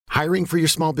Hiring for your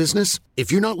small business?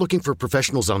 If you're not looking for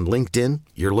professionals on LinkedIn,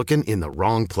 you're looking in the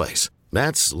wrong place.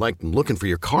 That's like looking for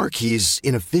your car keys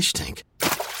in a fish tank.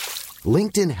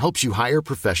 LinkedIn helps you hire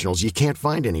professionals you can't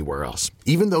find anywhere else,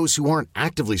 even those who aren't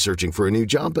actively searching for a new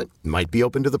job but might be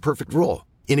open to the perfect role.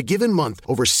 In a given month,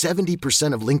 over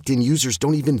 70% of LinkedIn users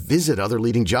don't even visit other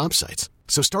leading job sites.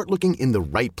 So start looking in the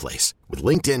right place. With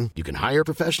LinkedIn, you can hire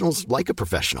professionals like a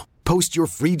professional. Post your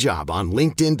free job on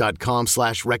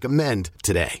linkedin.com/recommend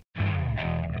today.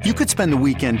 You could spend the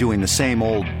weekend doing the same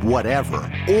old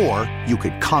whatever, or you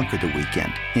could conquer the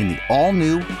weekend in the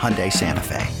all-new Hyundai Santa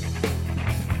Fe.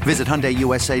 Visit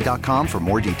HyundaiUSA.com for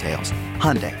more details.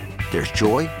 Hyundai, there's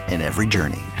joy in every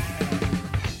journey.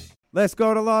 Let's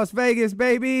go to Las Vegas,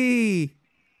 baby.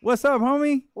 What's up,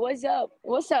 homie? What's up?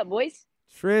 What's up, boys?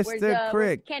 Trysta Krick.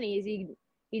 Where's Kenny?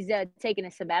 He's taking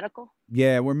a sabbatical?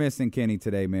 Yeah, we're missing Kenny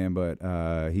today, man,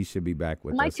 but he should be back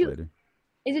with us later.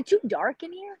 Is it too dark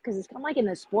in here? Because it's kind of like in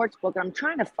the sports book. I'm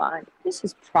trying to find. This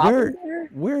is probably better.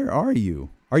 Where are you?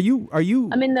 Are you?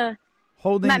 I'm in the.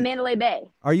 Holding. I'm at Mandalay Bay.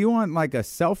 Are you on like a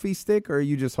selfie stick, or are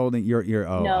you just holding your?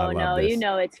 Oh, no, I love this. You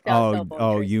know it's.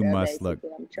 You must look.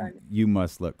 You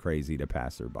must look crazy to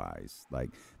passerbys. Like,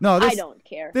 no, I don't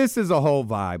care. This is a whole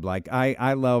vibe. Like,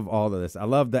 I love all of this. I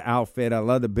love the outfit. I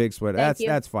love the big sweater.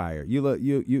 That's fire. You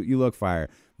look fire.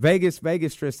 Vegas,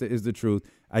 Trysta, is the truth.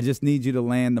 I just need you to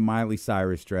land the Miley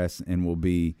Cyrus dress, and we'll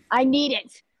be. I need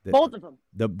it. Both of them.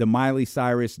 The Miley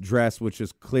Cyrus dress, which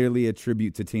is clearly a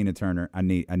tribute to Tina Turner. I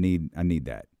need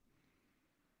that.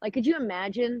 Like, could you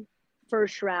imagine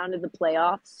first round of the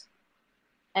playoffs,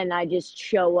 and I just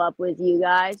show up with you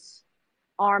guys,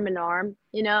 arm in arm,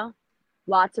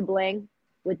 lots of bling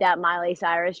with that Miley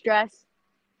Cyrus dress?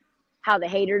 How the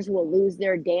haters will lose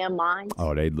their damn minds.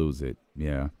 Oh, they'd lose it.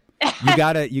 Yeah. You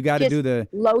gotta do the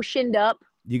lotioned up.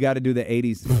 You got to do the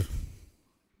 80s.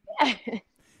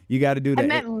 You got to do the. I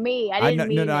meant me. I didn't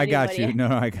mean No, I got you. No,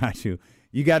 I got you.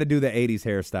 You got to do the 80s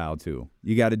hairstyle too.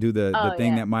 You got to do the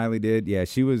thing that Miley did. Yeah,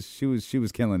 she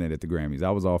was killing it at the Grammys.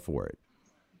 I was all for it.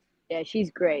 Yeah,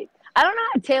 she's great. I don't know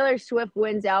how Taylor Swift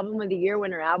wins Album of the Year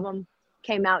when her album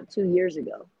came out 2 years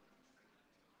ago.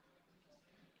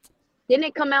 Didn't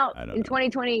it come out in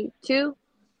 2022?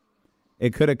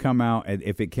 It could have come out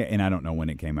and I don't know when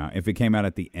it came out. If it came out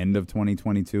at the end of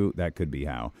 2022, that could be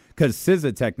how. Because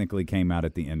SZA technically came out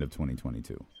at the end of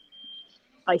 2022.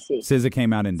 I see. SZA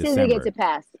came out in December. SZA gets a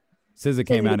pass. SZA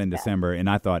came out in December, and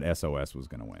I thought SOS was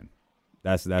going to win.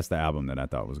 That's the album that I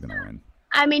thought was going to win.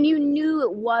 I mean, you knew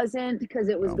it wasn't because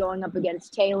it was going up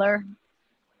against Taylor,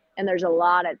 and there's a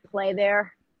lot at play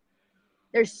there.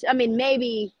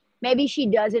 Maybe she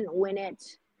doesn't win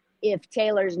it if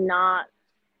Taylor's not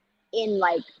in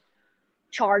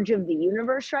charge of the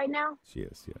universe right now. She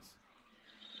is, yes.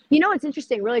 It's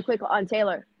interesting, really quick on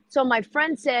Taylor. So my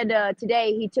friend said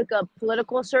today he took a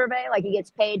political survey, he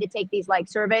gets paid to take these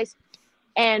surveys,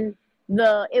 and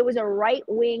it was a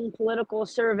right-wing political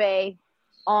survey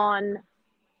on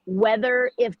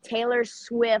whether if Taylor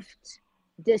Swift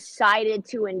decided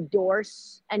to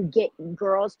endorse and get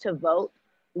girls to vote,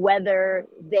 whether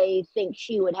they think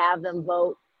she would have them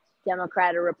vote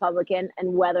Democrat or Republican,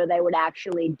 and whether they would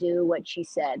actually do what she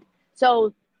said.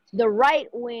 So the right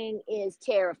wing is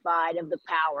terrified of the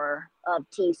power of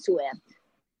T Swift.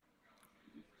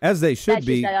 As they should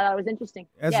be. I thought that was interesting.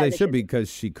 As they should be,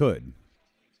 because she could.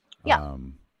 Yeah.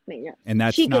 And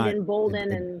that's she could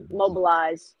embolden and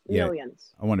mobilize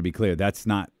millions. I want to be clear. That's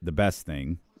not the best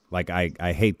thing.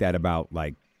 I hate that about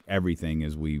everything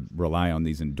is we rely on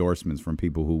these endorsements from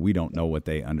people who we don't know what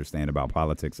they understand about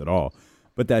politics at all.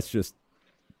 But that's just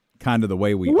kind of the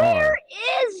way we are. Where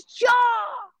is Jaw?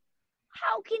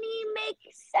 How can he make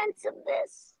sense of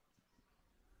this?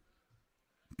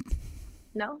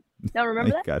 No? Don't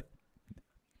remember that?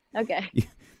 Okay.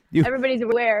 Everybody's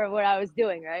aware of what I was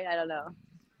doing, right? I don't know.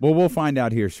 Well, we'll find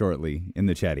out here shortly in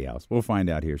the chatty house. We'll find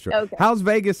out here shortly. Okay. How's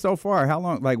Vegas so far? How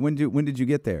long? When did you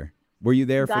get there? Were you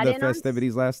there for the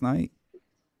festivities last night?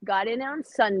 Got in on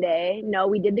Sunday. No,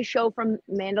 we did the show from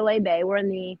Mandalay Bay. We're in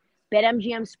the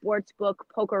BetMGM Sportsbook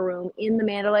poker room in the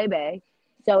Mandalay Bay.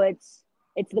 So it's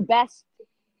the best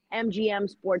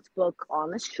MGM Sportsbook on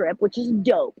the Strip, which is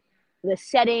dope. The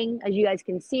setting, as you guys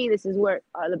can see, this is where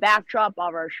the backdrop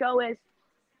of our show is.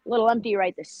 A little empty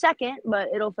right this second, but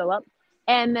it'll fill up.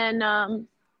 And then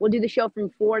we'll do the show from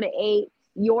 4 to 8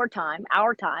 your time,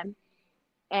 our time.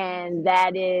 And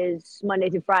that is Monday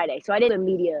through Friday. So I did the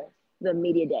media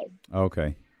day.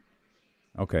 Okay.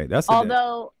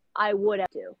 Although I would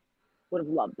have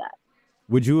loved that.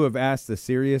 Would you have asked a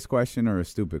serious question or a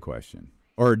stupid question?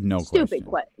 Or no stupid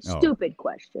question? Stupid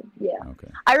question, yeah. Okay.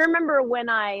 I remember when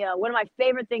one of my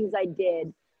favorite things I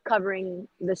did covering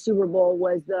the Super Bowl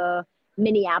was the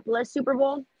Minneapolis Super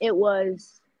Bowl. It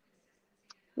was,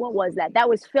 what was that? That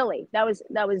was Philly. That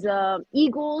was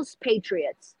Eagles,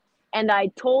 Patriots. And I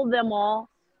told them all,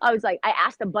 I was like, I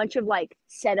asked a bunch of like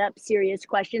set up serious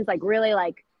questions, like really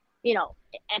like,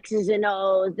 X's and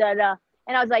O's, da da.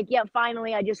 And I was like, yeah,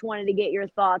 finally, I just wanted to get your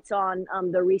thoughts on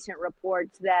the recent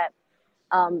reports that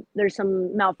there's some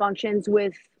malfunctions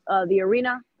with the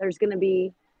arena. There's going to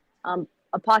be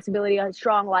a possibility, a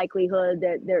strong likelihood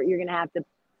that you're going to have to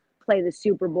play the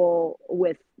Super Bowl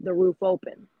with the roof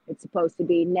open. It's supposed to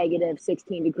be negative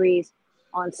 16 degrees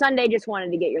on Sunday. Just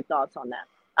wanted to get your thoughts on that.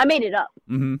 I made it up.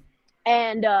 Mm-hmm.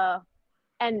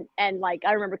 And like,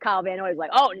 I remember Kyle Van Noy was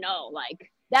like, oh no,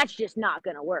 like, that's just not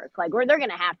going to work. Like, they're going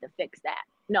to have to fix that.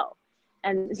 No.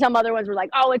 And some other ones were like,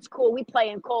 oh, it's cool. We play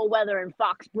in cold weather in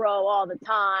Foxborough all the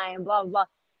time, blah, blah, blah.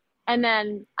 And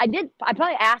then I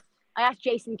asked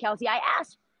Jason Kelsey. I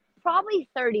asked probably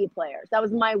 30 players. That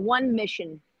was my one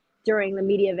mission during the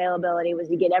media availability, was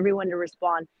to get everyone to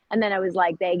respond. And then I was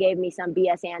like, they gave me some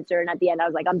BS answer. And at the end, I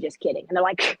was like, I'm just kidding. And they're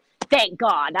like, thank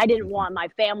God. I didn't want my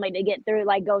family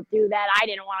to go through that. I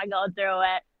didn't want to go through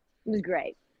it. It was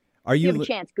great. If you have a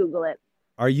chance, Google it.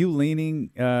 Are you leaning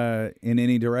in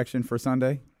any direction for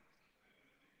Sunday?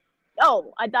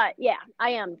 Oh, I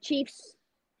am. Chiefs.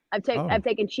 I've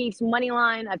taken Chiefs money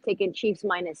line. I've taken Chiefs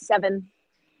 -7.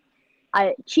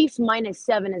 Chiefs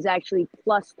 -7 is actually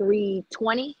plus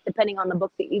 320, depending on the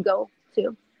book that you go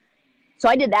to. So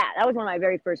I did that. That was one of my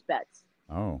very first bets.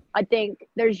 Oh. I think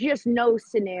there's just no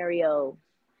scenario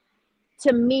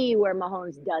to me where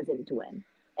Mahomes doesn't win,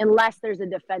 unless there's a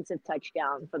defensive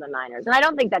touchdown for the Niners. And I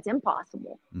don't think that's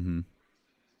impossible. Mm-hmm.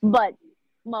 But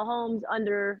Mahomes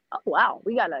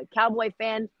we got a Cowboy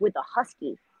fan with a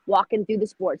Husky walking through the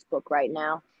sports book right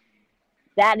now.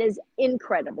 That is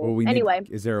incredible. Well,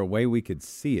 is there a way we could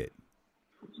see it?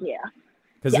 Yeah.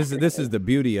 Because this is the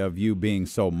beauty of you being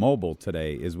so mobile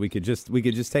today, is we could just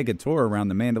take a tour around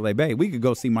the Mandalay Bay. We could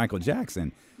go see Michael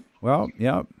Jackson. Well,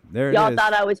 yep, there it is. Y'all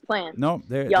thought I was playing. No,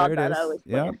 there it is. Y'all thought I was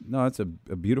playing. Yep, no, it's a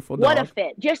beautiful dog. What a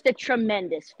fit. Just a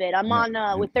tremendous fit. I'm on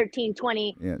with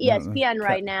 1320 ESPN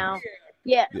right now.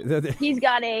 Yeah, he's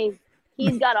got a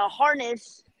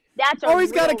harness.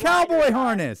 He's got a cowboy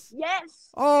harness. Yes.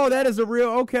 Oh, that is a real,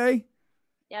 okay.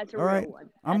 Yeah, it's a real one.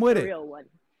 I'm with it. Real one.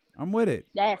 I'm with it.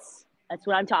 Yes, that's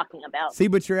what I'm talking about. See,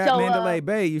 but you're at Mandalay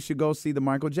Bay. You should go see the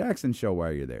Michael Jackson show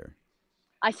while you're there.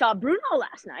 I saw Bruno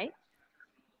last night.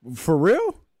 For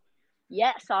real?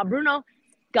 Yeah, saw Bruno.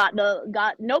 Got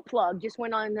no plug. Just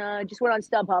went on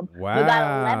StubHub. Wow. We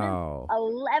got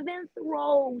 11th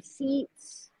row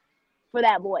seats for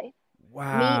that boy.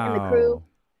 Wow. Me and the crew.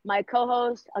 My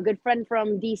co-host, a good friend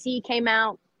from DC, came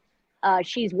out.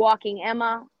 She's walking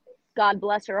Emma. God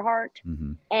bless her heart.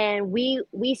 Mm-hmm. And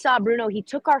we saw Bruno. He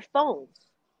took our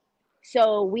phones.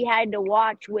 So we had to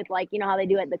watch with, like, you know how they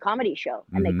do at the comedy show.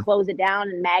 And Mm-hmm. they close it down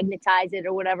and magnetize it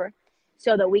or whatever,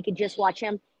 so that we could just watch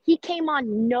him. He came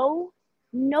on no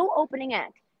opening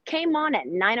act. Came on at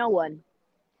 9:01.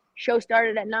 Show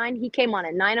started at 9. He came on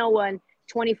at 9:01,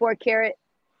 24 karat,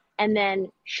 and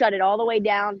then shut it all the way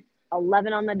down,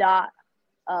 11 on the dot.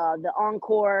 The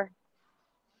encore,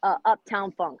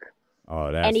 Uptown Funk.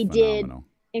 Oh, that's and he phenomenal. Did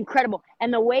incredible.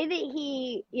 And the way that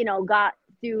he, got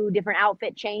through different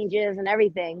outfit changes and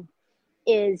everything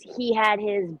is he had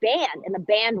his band, and the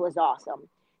band was awesome.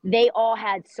 They all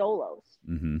had solos.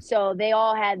 Mm-hmm. So they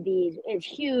all had these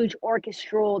huge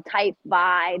orchestral type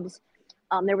vibes.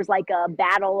 There was like a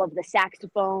battle of the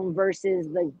saxophone versus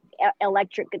the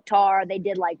electric guitar. They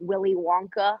did like Willy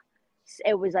Wonka.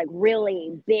 It was like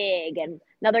really big. And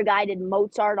another guy did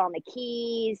Mozart on the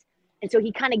keys. And so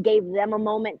he kind of gave them a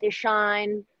moment to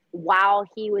shine while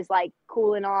he was like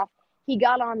cooling off. He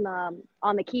got on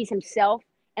the keys himself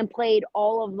and played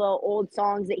all of the old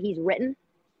songs that he's written.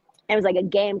 And it was like a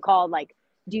game called like,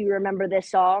 do you remember this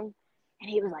song? And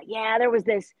he was like, yeah, there's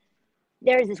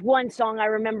this one song I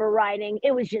remember writing.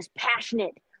 It was just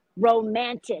passionate,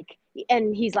 romantic.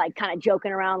 And he's like kind of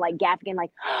joking around, like gaffing,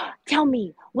 like, tell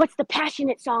me, what's the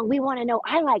passionate song? We want to know.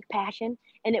 I like passion.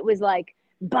 And it was like,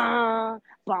 bah,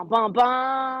 bah, bah,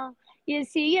 bah. You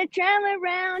see you traveling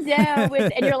around down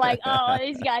with, and you're like, oh,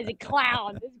 this guy's a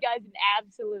clown. This guy's an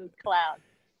absolute clown.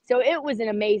 So it was an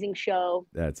amazing show.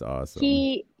 That's awesome.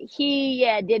 He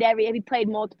did he played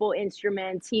multiple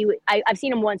instruments. I've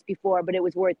seen him once before, but it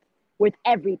was worth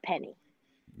every penny.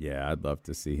 Yeah, I'd love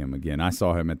to see him again. I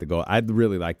saw him at the Gold. I'd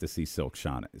really like to see Silk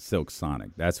Sonic.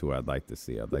 That's who I'd like to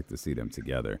see. I'd like to see them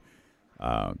together.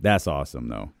 That's awesome,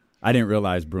 though. I didn't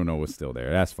realize Bruno was still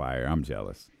there. That's fire. I'm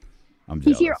jealous.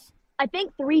 He's here, I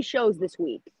think, 3 shows this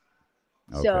week.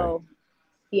 Okay. So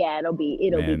Yeah, it'll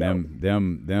be dope.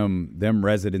 Them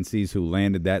residencies who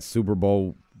landed that Super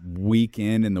Bowl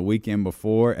weekend and the weekend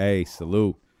before. Hey,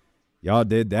 salute. Y'all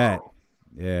did that.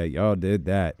 Yeah, y'all did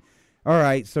that. All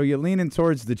right, so you're leaning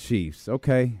towards the Chiefs.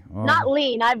 Okay. Not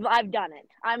lean. I've done it.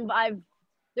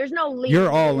 There's no lean.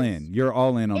 You're all in. You're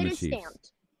all in on the Chiefs. It is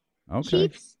stamped. Okay.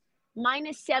 Chiefs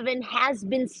 -7 has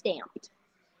been stamped.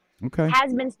 Okay.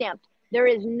 Has been stamped. There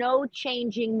is no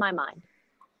changing my mind.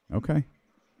 Okay.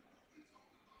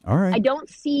 All right. I don't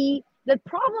see the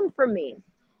problem for me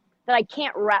that I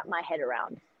can't wrap my head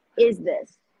around is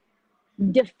this.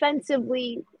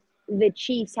 Defensively, the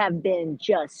Chiefs have been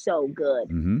just so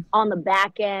good on the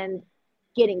back end,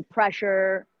 getting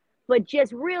pressure, but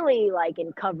just really like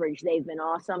in coverage, they've been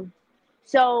awesome.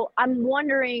 So I'm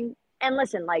wondering, and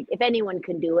listen, like if anyone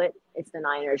can do it, it's the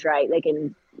Niners, right?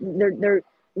 They're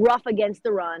rough against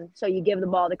the run. So you give the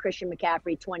ball to Christian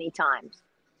McCaffrey 20 times.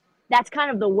 That's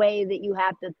kind of the way that you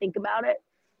have to think about it,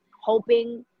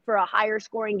 hoping for a higher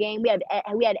scoring game. We had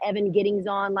Evan Giddings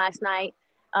on last night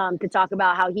to talk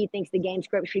about how he thinks the game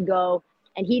script should go,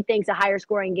 and he thinks a higher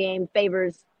scoring game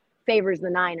favors the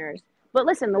Niners. But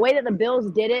listen, the way that the Bills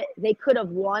did it, they could have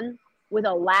won with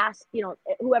a last,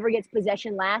 whoever gets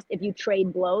possession last, if you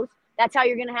trade blows. That's how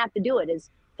you're going to have to do it, is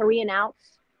 3 and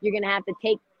outs. You're going to have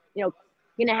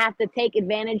to take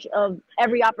advantage of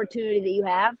every opportunity that you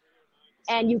have.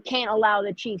 And you can't allow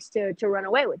the Chiefs to run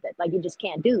away with it. Like, you just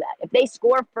can't do that. If they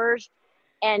score first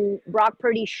and Brock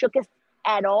Purdy shooketh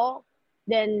at all,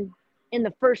 then in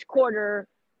the first quarter,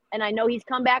 and I know he's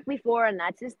come back before and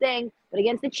that's his thing, but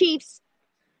against the Chiefs,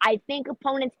 I think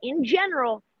opponents in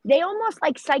general, they almost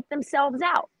like psych themselves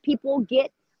out. People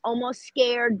get almost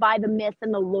scared by the myth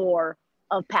and the lore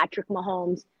of Patrick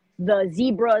Mahomes, the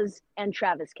Zebras, and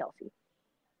Travis Kelce.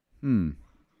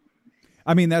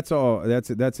 I mean, that's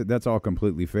all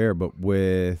completely fair, but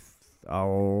with a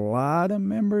lot of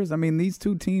members, I mean, these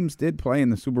two teams did play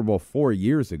in the Super Bowl 4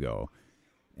 years ago.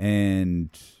 And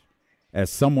as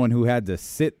someone who had to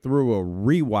sit through a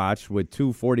rewatch with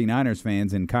two 49ers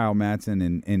fans and Kyle Matson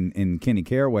and Kenny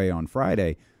Caraway on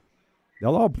Friday,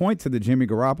 they'll all point to the Jimmy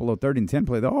Garoppolo 3rd and 10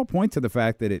 play. They'll all point to the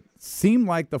fact that it seemed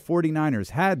like the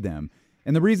 49ers had them.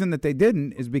 And the reason that they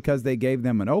didn't is because they gave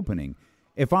them an opening.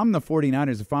 If I'm the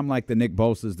 49ers, if I'm like the Nick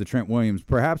Bosas, the Trent Williams,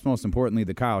 perhaps most importantly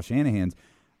the Kyle Shanahans,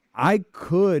 I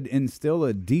could instill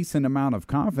a decent amount of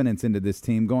confidence into this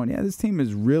team going, yeah, this team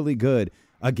is really good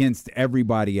against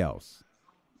everybody else.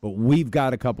 But we've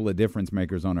got a couple of difference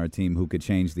makers on our team who could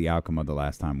change the outcome of the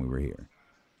last time we were here.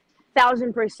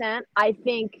 1,000%. I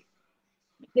think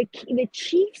the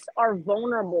Chiefs are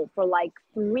vulnerable for like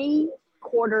 3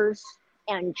 quarters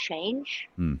and change,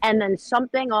 and then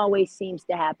something always seems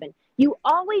to happen. You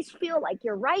always feel like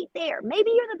you're right there.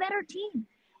 Maybe you're the better team.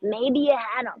 Maybe you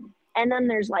had them. And then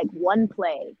there's like one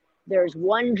play. There's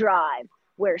one drive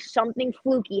where something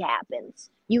fluky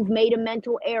happens. You've made a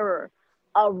mental error.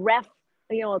 A ref,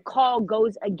 a call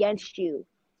goes against you.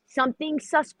 Something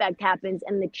suspect happens,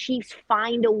 and the Chiefs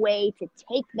find a way to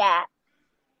take that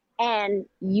and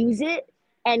use it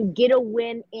and get a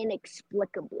win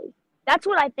inexplicably. That's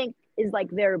what I think is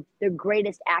like their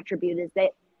greatest attribute, is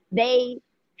that they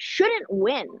shouldn't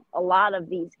win a lot of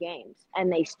these games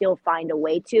and they still find a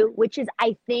way to, which is,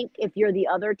 I think, if you're the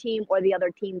other team or the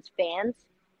other team's fans,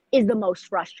 is the most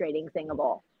frustrating thing of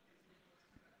all.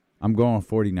 I'm going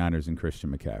 49ers and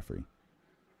Christian McCaffrey.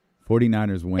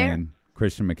 49ers win. Fair.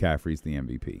 Christian McCaffrey's the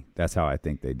MVP. That's how I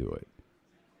think they do it.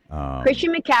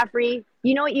 Christian McCaffrey,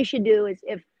 you know what you should do is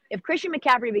if Christian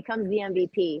McCaffrey becomes the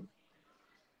MVP,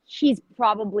 he's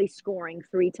probably scoring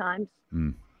 3 times.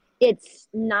 It's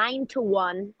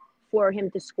 9-1 for him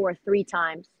to score 3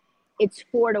 times. It's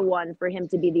 4-1 for him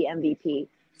to be the MVP.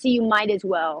 So you might as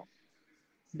well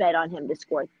bet on him to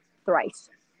score thrice.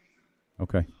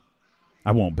 Okay.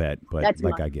 I won't bet, but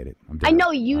I get it. I know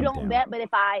you don't bet, but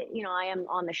if I am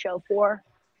on the show for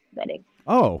betting.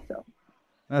 Oh, so,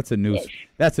 that's a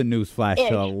news flash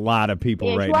to a lot of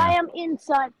people right now. I am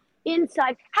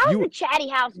inside. How's the Chatty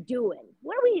House doing?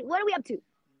 What are we up to?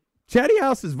 Chatty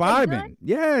House is vibing.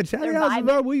 Yeah, Chatty House is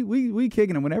vibing. We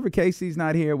kicking it. Whenever Casey's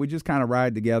not here, we just kind of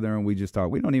ride together and we just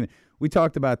talk. We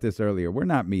talked about this earlier. We're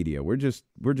not media. We're just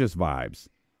vibes.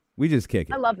 We just kick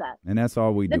it. I love that. And that's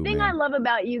all we do. The thing I love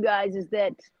about you guys is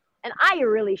that, and I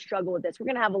really struggle with this. We're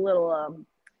gonna have a little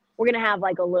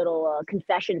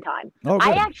confession time. Oh,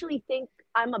 I actually think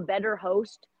I'm a better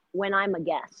host when I'm a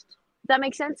guest. Does that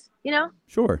make sense?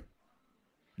 Sure.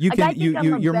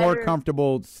 You're more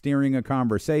comfortable steering a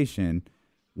conversation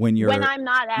when I'm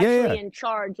not actually in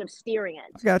charge of steering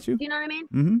it. I got you. Do you know what I mean?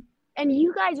 Mm-hmm. And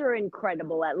you guys are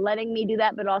incredible at letting me do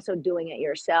that, but also doing it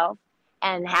yourself.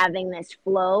 and having this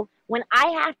flow. When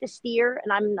I have to steer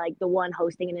and I'm like the one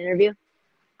hosting an interview,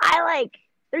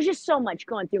 there's just so much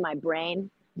going through my brain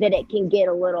that it can get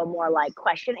a little more like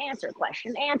question, answer.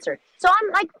 So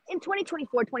I'm like in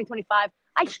 2024, 2025,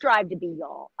 I strive to be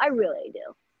y'all. I really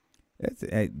do.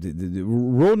 The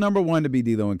rule number one to be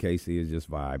D'Lo and Casey is just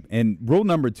vibe. And rule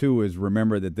number two is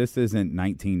remember that this isn't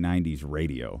 1990s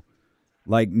radio.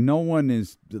 Like, no one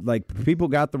is – like, people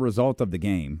got the result of the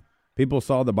game. People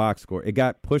saw the box score. It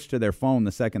got pushed to their phone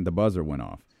the second the buzzer went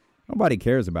off. Nobody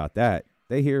cares about that.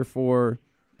 They're here for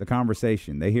the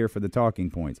conversation. They're here for the talking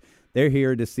points. They're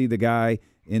here to see the guy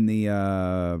in the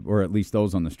or at least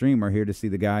those on the stream are here to see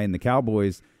the guy in the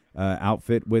Cowboys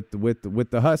outfit with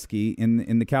the Husky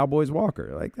in the Cowboys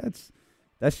walker. Like,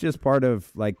 that's just part of,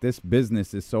 like, this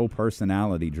business is so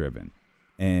personality driven.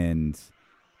 And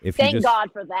if Thank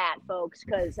God for that, folks,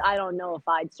 because I don't know if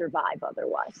I'd survive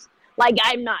otherwise. Like,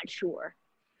 I'm not sure.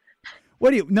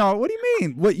 What do you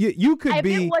mean? What you could if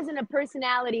be? If it wasn't a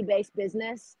personality-based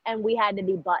business and we had to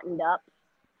be buttoned up,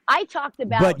 I talked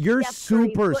about. But you're Steph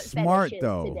super Curry smart,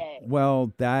 though. Today.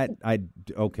 Well,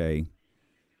 okay.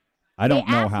 I don't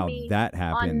know how that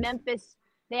happened.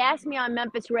 They asked me on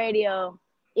Memphis radio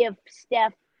if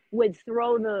Steph would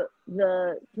throw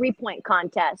the 3-point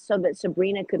contest so that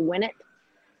Sabrina could win it.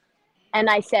 And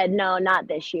I said, no, not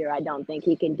this year. I don't think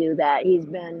he can do that. He's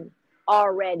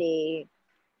already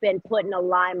been put in a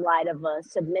limelight of a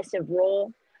submissive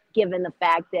role, given the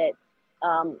fact that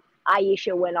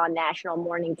Aisha went on national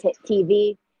morning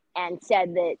TV and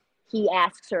said that he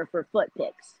asks her for foot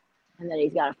pics and that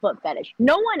he's got a foot fetish.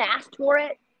 No one asked for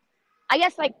it. I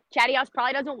guess like Chatty House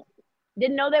probably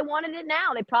didn't know they wanted it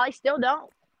now. They probably still don't.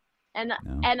 And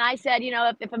I said,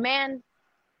 if a man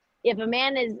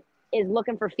is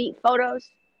looking for feet photos,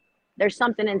 there's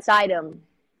something inside him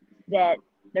that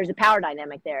there's a power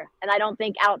dynamic there. And I don't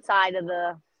think outside of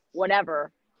the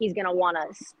whatever, he's going to want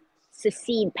to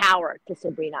secede power to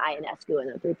Sabrina Ionescu in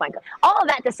the 3-point. All of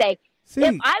that to say,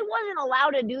 if I wasn't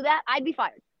allowed to do that, I'd be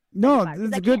fired. No, I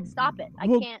can't stop it. I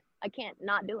can't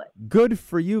not do it. Good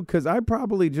for you, because I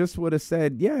probably just would have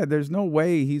said, yeah, there's no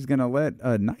way he's going to let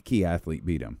a Nike athlete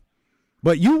beat him.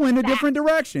 But you went a different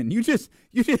direction. We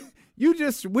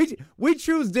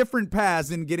choose different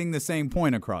paths in getting the same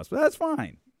point across, but that's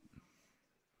fine.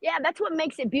 Yeah, that's what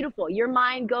makes it beautiful. Your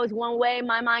mind goes one way,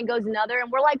 my mind goes another,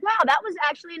 and we're like, wow, that was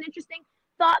actually an interesting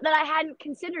thought that I hadn't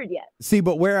considered yet. See,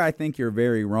 but where I think you're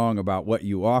very wrong about what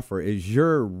you offer is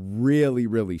you're really,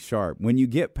 really sharp. When you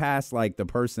get past like the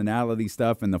personality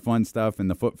stuff and the fun stuff and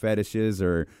the foot fetishes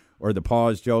or the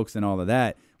pause jokes and all of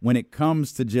that, when it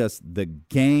comes to just the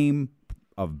game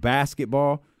of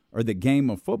basketball or the game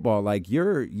of football, like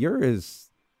you're as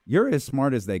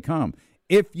smart as they come.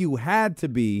 If you had to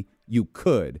be, you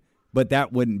could, but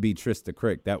that wouldn't be Trysta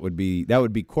Krick. That would be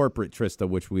corporate Trysta,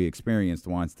 which we experienced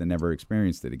once and never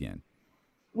experienced it again.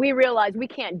 We realize we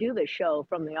can't do the show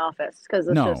from the office because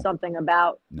there's just something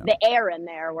about the air in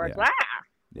there where it's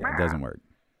it doesn't work.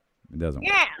 It doesn't work.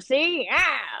 Yeah, see,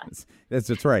 yeah.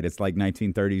 That's right. It's like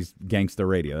 1930s gangster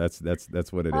radio.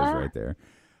 That's what it is right there.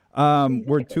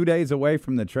 We're 2 days away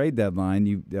from the trade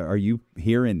deadline. Are you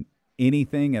hearing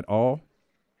anything at all?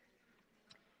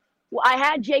 Well, I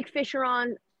had Jake Fisher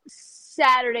on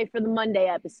Saturday for the Monday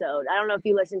episode. I don't know if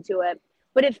you listened to it,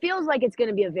 but it feels like it's going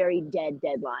to be a very dead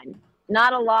deadline.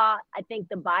 Not a lot. I think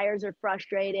the buyers are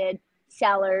frustrated.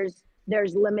 Sellers,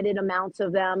 there's limited amounts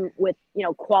of them with,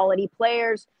 quality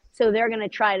players. So they're going to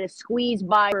try to squeeze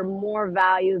buy for more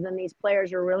value than these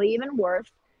players are really even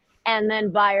worth. And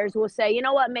then buyers will say, you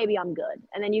know what, maybe I'm good.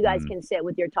 And then you guys can sit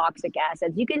with your toxic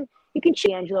assets. You can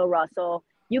D'Angelo Russell.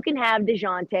 You can have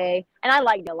DeJounte, and I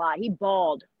liked it a lot. He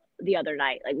balled the other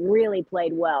night, like really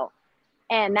played well.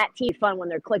 And that team's fun when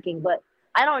they're clicking, but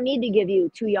I don't need to give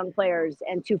you 2 young players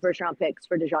and 2 first-round picks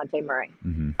for DeJounte Murray.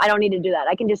 Mm-hmm. I don't need to do that.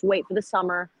 I can just wait for the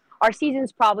summer. Our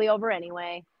season's probably over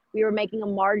anyway. We were making a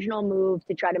marginal move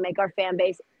to try to make our fan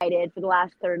base excited for the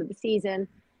last third of the season.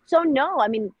 So, no, I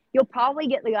mean, you'll probably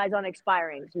get the guys on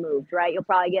expirings moved, right? You'll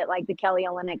probably get, like, the Kelly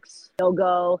Olynyk's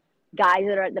no-go. Guys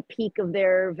that are at the peak of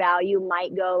their value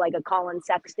might go, like a Colin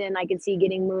Sexton I could see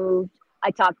getting moved.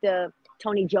 I talked to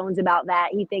Tony Jones about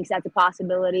that. He thinks that's a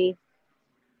possibility.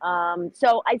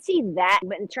 So I see that.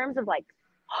 But in terms of like,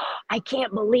 I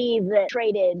can't believe that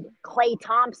traded Klay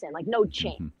Thompson. Like, no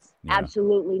chance. Yeah.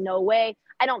 Absolutely no way.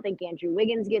 I don't think Andrew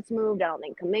Wiggins gets moved. I don't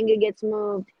think Kuminga gets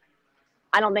moved.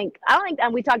 I don't think,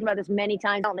 and we talked about this many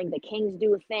times, I don't think the Kings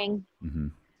do a thing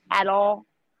at all.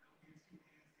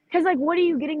 Because, like, what are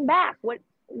you getting back? What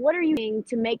are you doing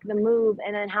to make the move,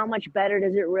 and then how much better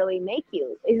does it really make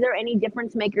you? Is there any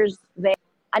difference makers there?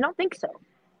 I don't think so.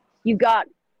 You've got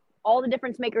all the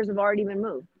difference makers have already been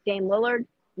moved. Dame Lillard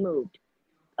moved.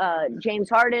 James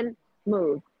Harden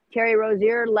moved. Terry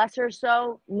Rozier, lesser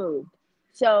so, moved.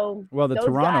 So well, the those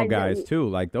Toronto guys that too,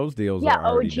 like those deals are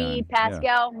already done. OG,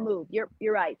 Pascal moved.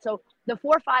 You're right. So the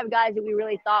 4 or 5 guys that we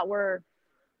really thought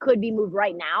could be moved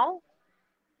right now,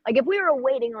 like if we were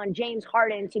waiting on James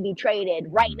Harden to be traded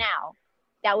right now,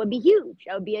 that would be huge.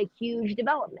 That would be a huge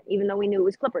development, even though we knew it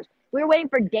was Clippers. We were waiting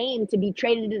for Dame to be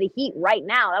traded to the Heat right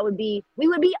now. We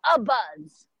would be a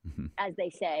buzz, as they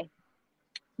say.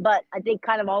 But I think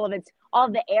kind of all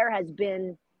of the air has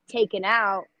been taken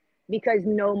out because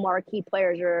no marquee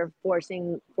players are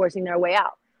forcing their way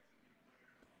out.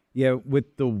 Yeah,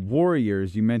 with the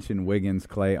Warriors, you mentioned Wiggins,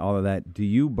 Clay, all of that. Do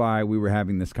you buy, we were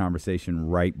having this conversation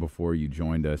right before you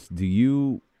joined us, do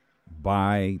you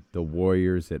buy the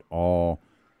Warriors at all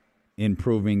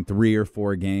improving 3 or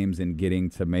 4 games and getting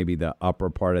to maybe the upper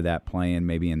part of that play-in,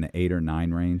 maybe in the 8 or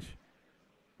 9 range?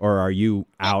 Or are you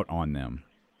out on them?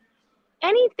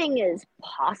 Anything is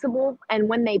possible, and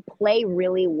when they play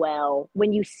really well,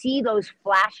 when you see those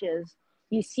flashes,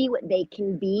 you see what they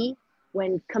can be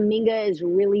when Kuminga is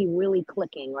really, really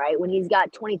clicking, right? When he's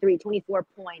got 23, 24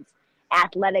 points,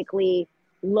 athletically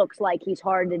looks like he's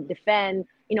hard to defend.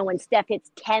 You know, when Steph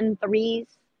hits 10 threes,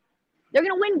 they're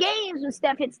going to win games when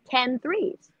Steph hits 10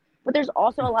 threes. But there's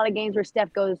also a lot of games where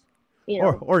Steph goes, you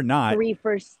know, or not. 3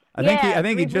 for I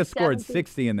think he just scored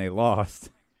 60 and they lost.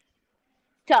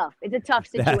 Tough. It's a tough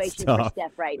situation for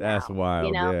Steph right now. That's wild,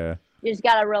 you know? yeah. You just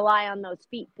got to rely on those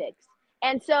feet picks.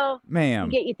 And so Ma'am.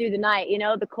 to get you through the night, you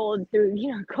know, cold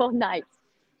nights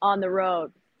on the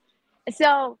road.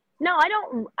 So, no, I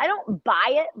don't buy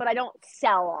it, but I don't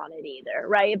sell on it either,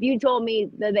 right? If you told me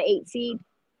the 8 seed,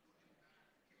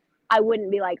 I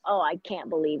wouldn't be like, oh, I can't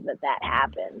believe that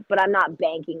happened. But I'm not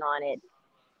banking on it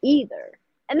either.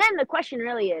 And then the question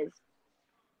really is,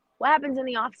 what happens in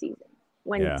the offseason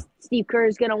when Steve Kerr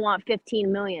is going to want $15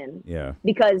 million? Yeah.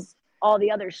 Because all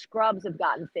the other scrubs have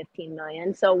gotten $15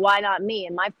 million. So why not me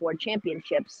and my 4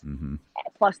 championships,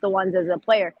 plus the ones as a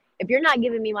player? If you're not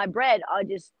giving me my bread, I'll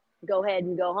just go ahead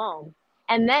and go home.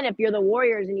 And then if you're the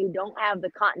Warriors and you don't have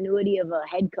the continuity of a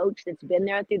head coach that's been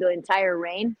there through the entire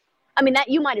reign, I mean, that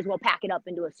you might as well pack it up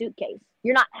into a suitcase.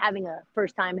 You're not having a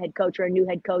first-time head coach or a new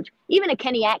head coach, even a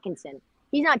Kenny Atkinson.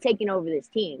 He's not taking over this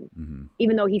team,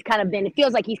 even though he's kind of been. It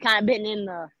feels like he's kind of been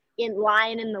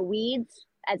lying in the weeds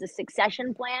as a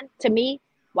succession plan. To me,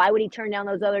 why would he turn down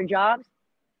those other jobs?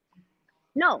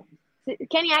 No,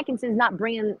 Kenny Atkinson's not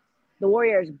bringing the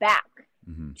Warriors back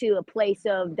to a place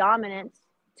of dominance.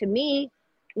 To me,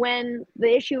 when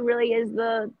the issue really is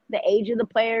the age of the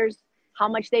players, how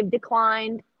much they've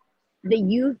declined, the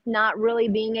youth not really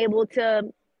being able to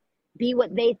be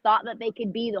what they thought that they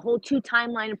could be. The whole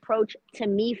 2-timeline approach to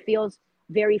me feels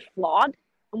very flawed.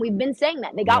 And we've been saying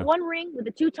that. They got 1 ring with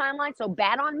the 2 timeline, so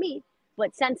bad on me.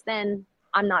 But since then,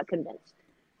 I'm not convinced.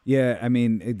 Yeah, I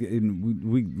mean,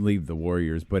 we leave the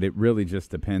Warriors, but it really just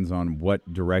depends on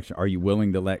what direction. Are you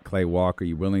willing to let Clay walk? Are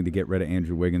you willing to get rid of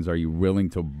Andrew Wiggins? Are you willing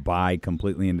to buy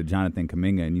completely into Jonathan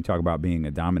Kuminga? And you talk about being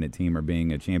a dominant team or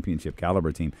being a championship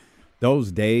caliber team.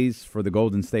 Those days for the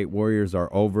Golden State Warriors are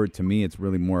over. To me, it's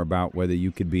really more about whether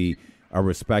you could be a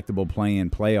respectable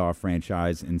play-in playoff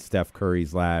franchise in Steph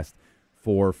Curry's last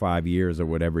 4 or 5 years or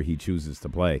whatever he chooses to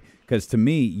play. Because to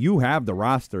me, you have the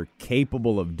roster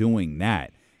capable of doing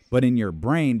that. But in your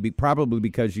brain, probably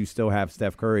because you still have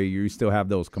Steph Curry, you still have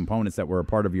those components that were a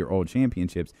part of your old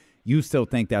championships, you still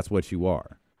think that's what you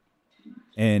are.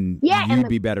 And you'd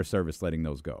be better service letting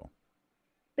those go.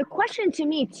 The question to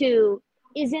me, too,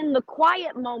 is in the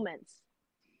quiet moments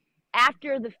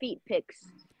after the feet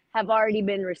picks have already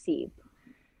been received.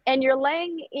 And you're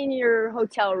laying in your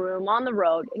hotel room on the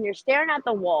road and you're staring at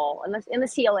the wall and in the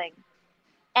ceiling.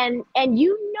 And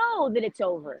you know that it's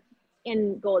over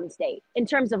in Golden State in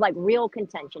terms of like real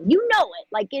contention. You know it,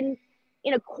 like in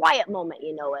a quiet moment,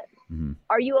 you know it.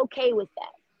 Are you okay with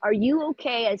that? Are you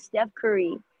okay as Steph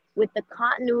Curry with the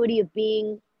continuity of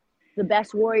being the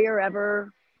best Warrior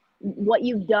ever, what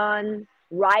you've done,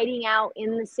 riding out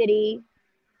in the city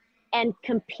and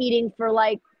competing for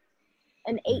like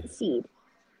an 8 seed?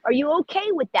 Are you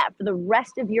okay with that for the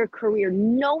rest of your career,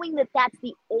 knowing that that's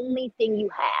the only thing you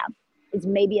have is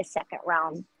maybe a second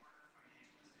round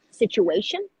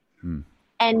situation?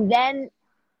 And then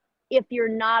if you're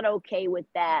not okay with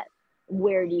that,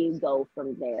 where do you go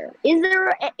from there? Is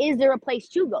there a place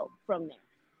to go from there?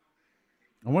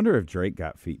 I wonder if Drake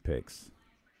got feet picks.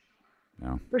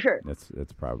 No, for sure.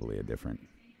 That's probably a different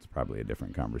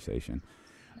conversation.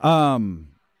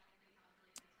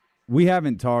 We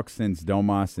haven't talked since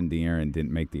Domas and De'Aaron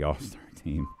didn't make the All-Star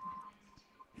team.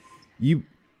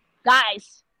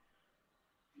 Guys,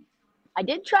 I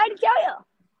did try to tell you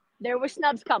there were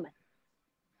snubs coming.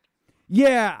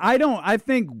 Yeah, I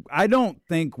don't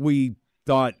think we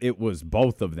thought it was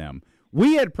both of them.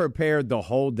 We had prepared the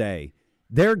whole day.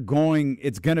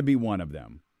 It's going to be one of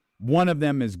them. One of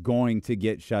them is going to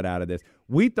get shut out of this.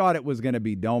 We thought it was going to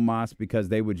be Domas because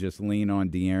they would just lean on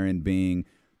De'Aaron being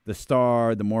the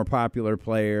star, the more popular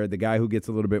player, the guy who gets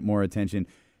a little bit more attention.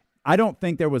 I don't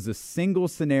think there was a single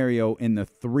scenario in the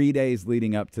 3 days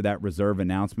leading up to that reserve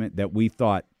announcement that we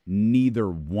thought neither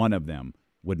one of them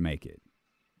would make it.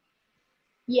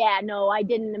 Yeah, no, I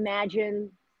didn't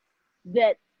imagine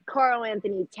that Karl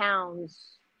Anthony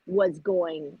Towns was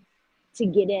going to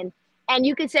get in. And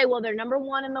you could say, well, they're number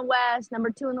 1 in the West, number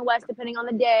 2 in the West, depending on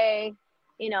the day.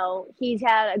 You know, he's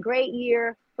had a great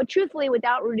year. But truthfully,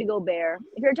 without Rudy Gobert,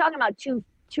 if you're talking about two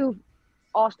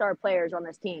all-star players on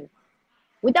this team,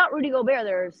 without Rudy Gobert,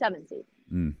 they're 7th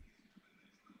seed.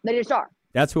 They just are.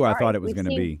 That's who I thought it was going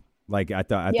to be. Like, I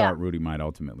thought Rudy might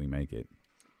ultimately make it.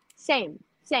 Same.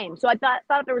 So I thought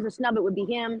if there was a snub, it would be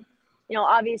him. You know,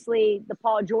 obviously, the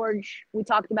Paul George we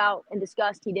talked about and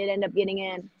discussed, he did end up getting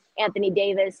in. Anthony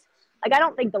Davis. Like, I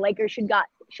don't think the Lakers should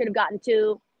have gotten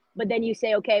 2. But then you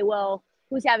say, okay, well,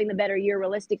 who's having the better year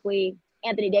realistically?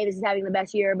 Anthony Davis is having the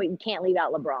best year, but you can't leave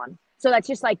out LeBron. So that's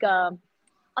just like a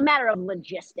matter of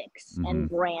logistics and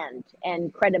brand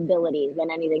and credibility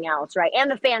than anything else, right? And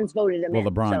the fans voted him in.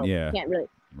 Well, LeBron,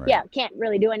 so can't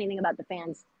really do anything about the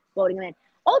fans voting him in.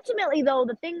 Ultimately, though,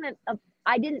 the thing that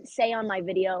I didn't say on my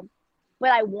video, but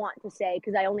I want to say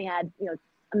because I only had 1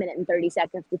 minute and 30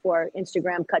 seconds before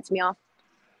Instagram cuts me off,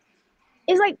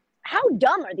 is like, how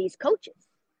dumb are these coaches?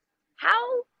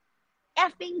 How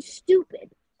effing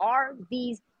stupid are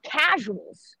these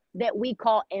casuals that we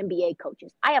call NBA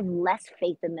coaches? I have less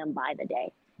faith in them by the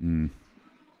day. Yeah.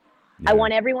 I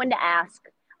want everyone to ask.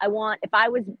 If I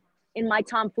was in my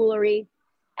tomfoolery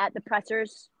at the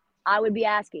pressers, I would be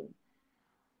asking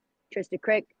Trysta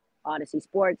Krick, Odyssey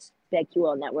Sports,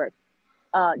 BetQL Network.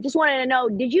 Just wanted to know,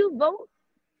 did you vote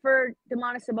for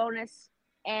Domantas Sabonis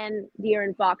and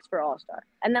De'Aaron Fox for All-Star?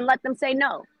 And then let them say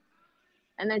no.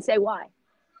 And then say why.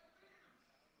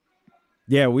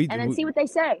 Yeah, and then see what they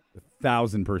say.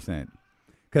 1,000%.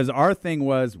 Because our thing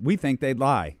was, we think they'd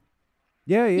lie.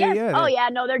 Yeah. Oh, yeah,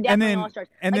 no, they're definitely All-Stars.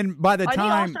 And then by the time...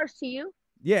 Are they All-Stars to you?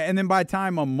 Yeah, and then by the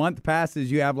time a month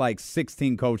passes, you have like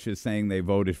 16 coaches saying they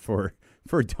voted for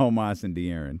Domas and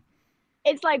De'Aaron.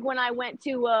 It's like when I went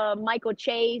to Michael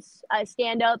Chase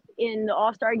stand-up in the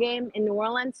All-Star game in New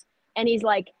Orleans, and he's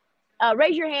like,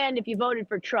 raise your hand if you voted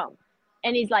for Trump.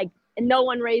 And he's like, and no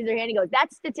one raised their hand. He goes,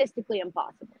 that's statistically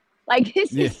impossible. Like,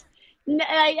 this is,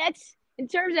 that's, in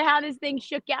terms of how this thing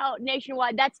shook out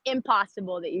nationwide, that's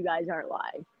impossible that you guys aren't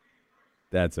live.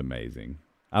 That's amazing.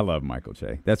 I love Michael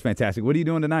Che. That's fantastic. What are you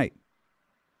doing tonight?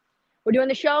 We're doing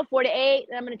the show 4 to 8.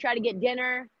 Then I'm going to try to get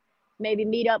dinner, maybe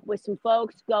meet up with some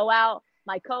folks, go out.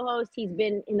 My co-host, he's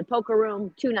been in the poker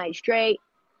room 2 nights straight.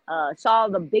 Saw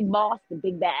the big boss, the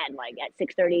big bad, like at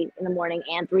 6:30 in the morning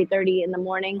and 3:30 in the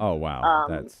morning. Oh,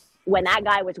 wow. When that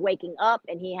guy was waking up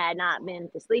and he had not been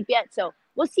to sleep yet. So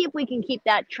we'll see if we can keep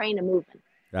that train moving.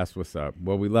 That's what's up.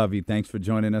 Well, we love you. Thanks for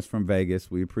joining us from Vegas.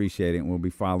 We appreciate it, and we'll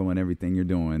be following everything you're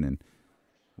doing, and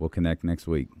we'll connect next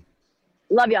week.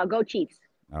 Love y'all. Go Chiefs.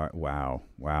 All right.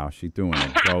 Wow. She threw in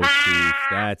a go Chiefs.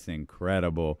 That's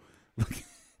incredible.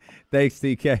 Thanks,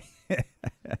 TK.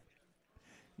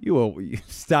 You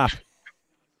stop.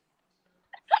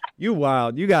 You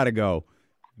wild. You got to go.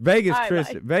 Vegas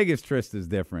Trysta is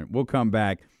different. We'll come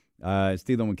back. It's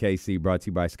Dealing with KC, brought to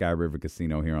you by Sky River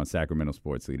Casino here on Sacramento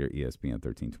Sports Leader, ESPN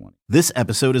 1320. This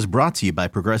episode is brought to you by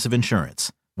Progressive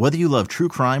Insurance. Whether you love true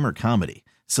crime or comedy,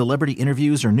 celebrity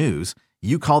interviews or news,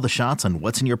 you call the shots on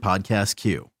what's in your podcast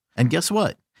queue. And guess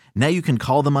what? Now you can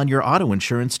call them on your auto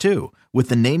insurance too with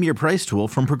the Name Your Price tool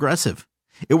from Progressive.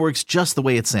 It works just the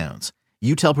way it sounds.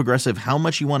 You tell Progressive how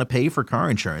much you want to pay for car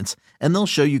insurance, and they'll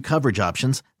show you coverage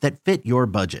options that fit your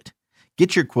budget.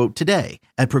 Get your quote today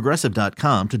at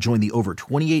Progressive.com to join the over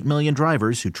 28 million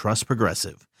drivers who trust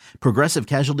Progressive. Progressive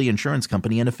Casualty Insurance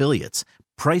Company and Affiliates.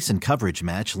 Price and coverage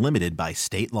match limited by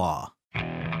state law.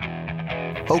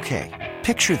 Okay,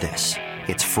 picture this.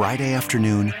 It's Friday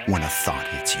afternoon when a thought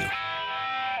hits you.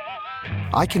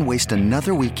 I can waste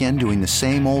another weekend doing the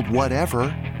same old whatever,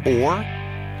 or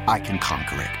I can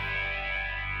conquer it.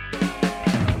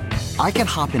 I can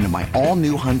hop into my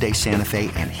all-new Hyundai Santa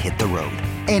Fe and hit the road.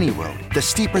 Any road. The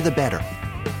steeper, the better.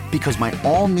 Because my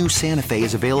all-new Santa Fe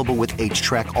is available with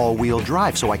H-Track all-wheel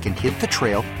drive, so I can hit the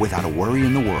trail without a worry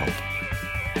in the world.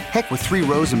 Heck, with 3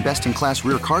 rows and best-in-class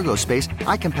rear cargo space,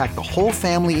 I can pack the whole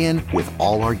family in with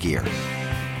all our gear.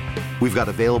 We've got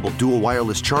available dual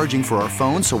wireless charging for our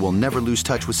phones, so we'll never lose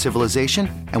touch with civilization,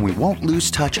 and we won't lose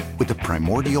touch with the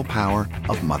primordial power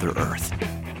of Mother Earth.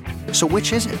 So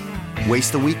which is it?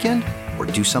 Waste the weekend or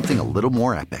do something a little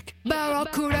more epic?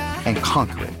 And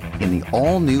conquer it in the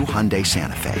all-new Hyundai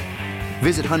Santa Fe.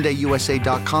 Visit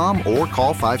HyundaiUSA.com or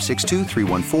call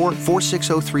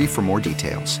 562-314-4603 for more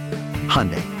details.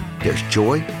 Hyundai, there's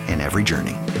joy in every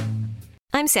journey.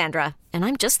 I'm Sandra, and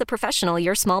I'm just the professional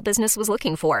your small business was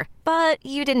looking for. But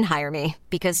you didn't hire me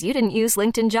because you didn't use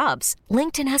LinkedIn Jobs.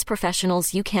 LinkedIn has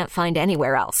professionals you can't find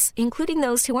anywhere else, including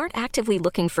those who aren't actively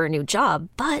looking for a new job,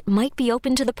 but might be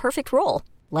open to the perfect role,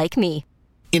 like me.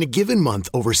 In a given month,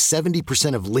 over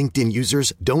 70% of LinkedIn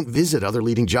users don't visit other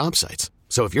leading job sites.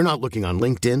 So if you're not looking on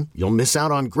LinkedIn, you'll miss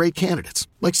out on great candidates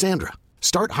like Sandra.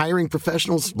 Start hiring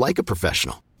professionals like a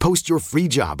professional. Post your free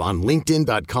job on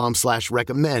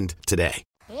linkedin.com/recommend today.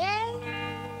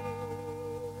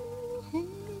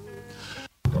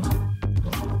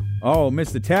 Oh,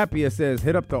 Mr. Tapia says,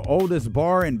 hit up the oldest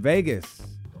bar in Vegas.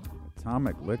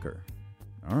 Atomic Liquor.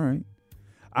 All right.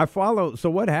 I follow.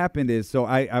 So what happened is, so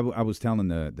I was telling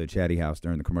the Chatty House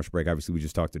during the commercial break. Obviously, we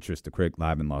just talked to Trysta Krick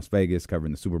live in Las Vegas,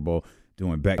 covering the Super Bowl,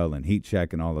 doing Bechdel and Heat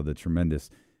Check and all of the tremendous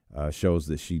shows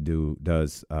that she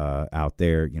does out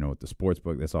there, with the sports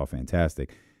book. That's all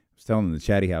fantastic. I was telling the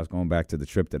Chatty House, going back to the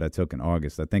trip that I took in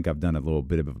August, I think I've done a little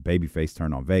bit of a babyface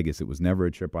turn on Vegas. It was never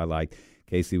a trip I liked.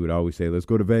 Casey would always say, let's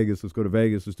go to Vegas, let's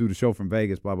do the show from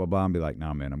Vegas, blah, blah, blah, and be like,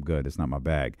 nah, man, I'm good. It's not my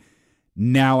bag.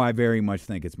 Now I very much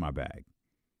think it's my bag.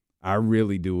 I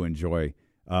really do enjoy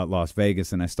Las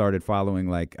Vegas, and I started following,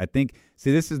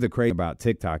 this is the crazy about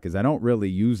TikTok is I don't really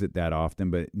use it that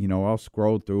often, but, I'll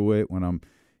scroll through it when I'm,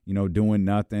 doing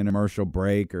nothing, commercial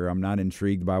break, or I'm not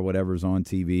intrigued by whatever's on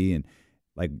TV, and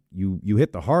you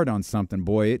hit the heart on something,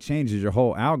 boy, it changes your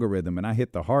whole algorithm, and I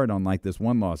hit the heart on this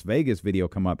one Las Vegas video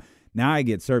come up. Now I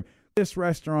get served this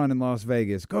restaurant in Las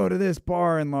Vegas, go to this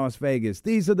bar in Las Vegas,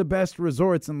 these are the best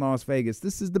resorts in Las Vegas,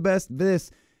 this is the best this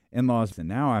in Las Vegas. And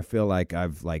now I feel like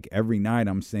I've every night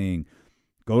I'm saying,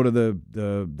 go to the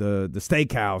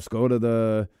steakhouse, go to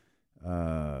the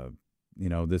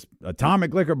this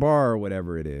Atomic Liquor bar or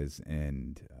whatever it is,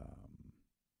 and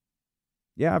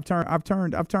I've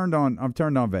turned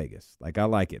on Vegas. I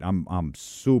like it. I'm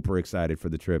super excited for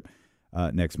the trip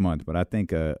next month, but I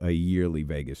think a yearly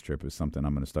Vegas trip is something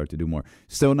I'm going to start to do more.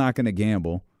 Still not going to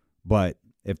gamble, but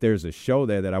if there's a show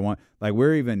there that I want, I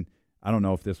don't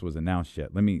know if this was announced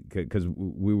yet. Because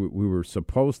we were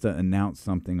supposed to announce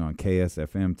something on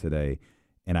KSFM today,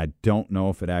 and I don't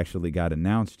know if it actually got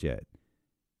announced yet.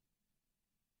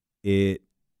 It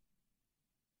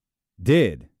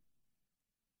did.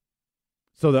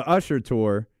 So the Usher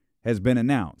tour has been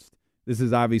announced. This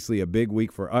is obviously a big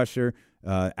week for Usher.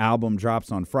 Album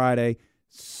drops on Friday.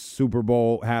 Super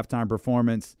Bowl halftime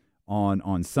performance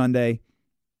on Sunday.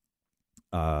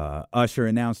 Usher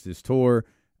announced his tour.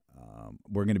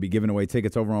 We're going to be giving away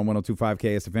tickets over on 102.5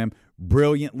 KSFM.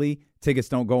 Brilliantly, tickets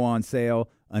don't go on sale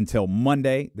until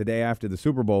Monday, the day after the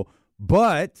Super Bowl.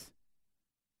 But,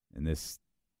 and this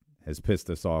has pissed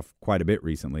us off quite a bit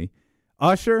recently,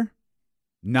 Usher,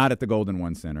 not at the Golden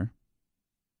One Center.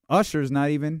 Usher's not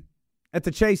even at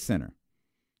the Chase Center.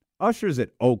 Usher's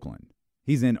at Oakland.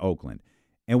 He's in Oakland.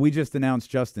 And we just announced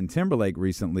Justin Timberlake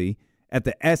recently at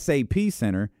the SAP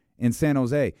Center in San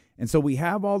Jose. And so we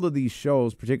have all of these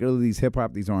shows, particularly these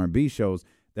hip-hop, these R&B shows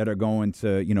that are going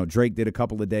to, Drake did a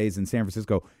couple of days in San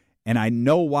Francisco. And I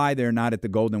know why they're not at the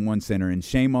Golden One Center, and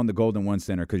shame on the Golden One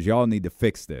Center, because y'all need to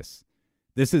fix this.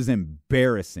 This is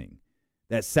embarrassing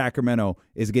that Sacramento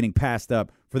is getting passed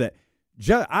up for that.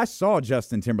 I saw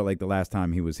Justin Timberlake the last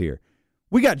time he was here.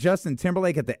 We got Justin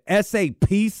Timberlake at the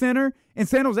SAP Center in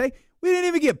San Jose. We didn't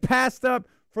even get passed up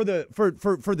for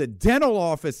the dental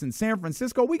office in San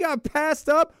Francisco. We got passed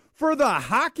up for the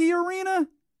hockey arena.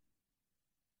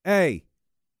 Hey,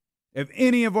 if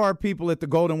any of our people at the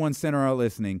Golden One Center are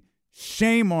listening,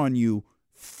 shame on you.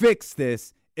 Fix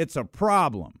this. It's a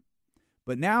problem.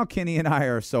 But now Kenny and I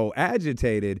are so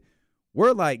agitated.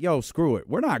 We're like, yo, screw it.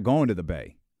 We're not going to the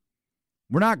Bay.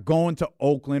 We're not going to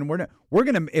Oakland. We're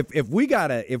gonna if we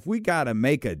gotta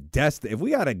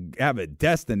have a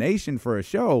destination for a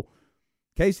show.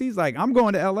 Casey's like, I'm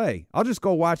going to L.A. I'll just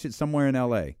go watch it somewhere in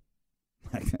L.A.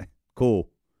 Cool.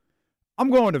 I'm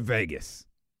going to Vegas.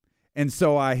 And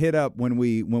so I hit up when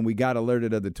we got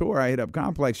alerted of the tour. I hit up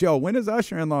Complex. Yo, when is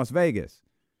Usher in Las Vegas?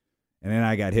 And then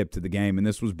I got hip to the game, and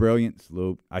this was brilliant.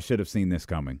 Salute. I should have seen this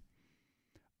coming.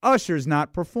 Usher's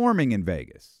not performing in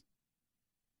Vegas.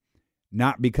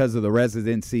 Not because of the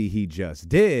residency he just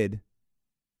did,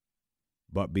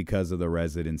 but because of the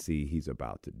residency he's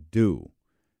about to do.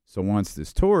 So once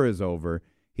this tour is over,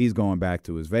 he's going back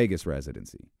to his Vegas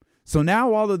residency. So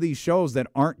now all of these shows that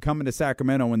aren't coming to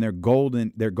Sacramento when they're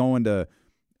going to,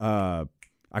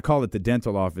 I call it the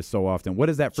dental office so often. What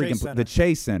is that freaking, the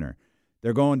Chase Center.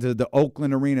 They're going to the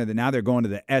Oakland Arena. Now they're going to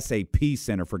the SAP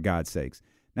Center, for God's sakes.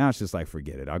 Now it's just like,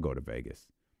 forget it. I'll go to Vegas.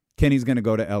 Kenny's going to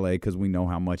go to L.A. because we know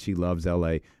how much he loves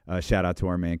L.A. Shout out to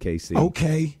our man, KC.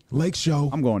 Okay, Lake Show.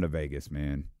 I'm going to Vegas,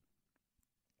 man.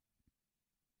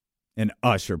 And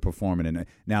Usher performing in it.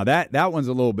 Now, that one's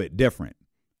a little bit different.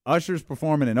 Usher's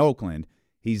performing in Oakland.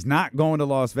 He's not going to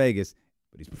Las Vegas,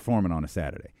 but he's performing on a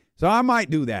Saturday. So I might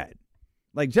do that.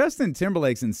 Like Justin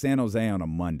Timberlake's in San Jose on a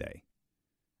Monday.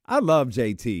 I love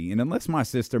JT, and unless my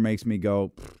sister makes me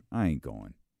go, I ain't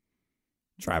going.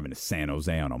 Driving to San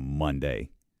Jose on a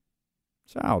Monday.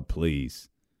 Child, please.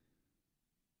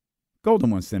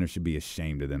 Golden One Center should be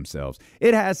ashamed of themselves.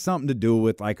 It has something to do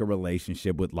with like a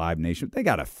relationship with Live Nation. They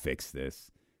got to fix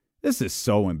this. This is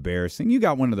so embarrassing. You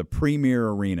got one of the premier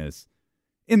arenas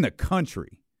in the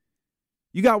country.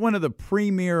 You got one of the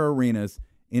premier arenas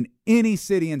in any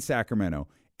city in Sacramento,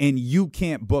 and you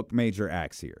can't book major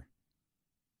acts here.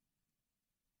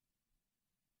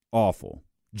 Awful.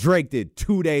 Drake did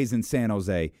 2 days in San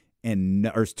Jose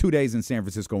or 2 days in San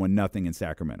Francisco and nothing in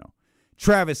Sacramento.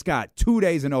 Travis Scott, 2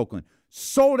 days in Oakland.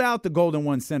 Sold out the Golden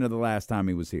One Center the last time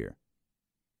he was here.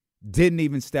 Didn't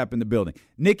even step in the building.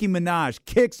 Nicki Minaj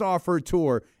kicks off her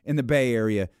tour in the Bay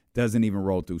Area. Doesn't even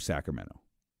roll through Sacramento.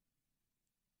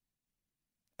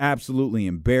 Absolutely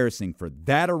embarrassing for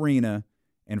that arena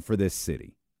and for this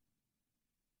city.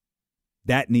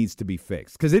 That needs to be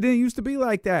fixed because it didn't used to be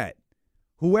like that.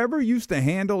 Whoever used to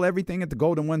handle everything at the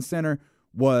Golden One Center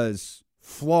was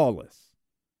flawless.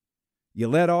 You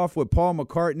let off with Paul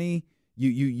McCartney.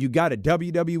 You got a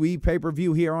WWE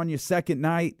pay-per-view here on your second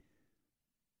night.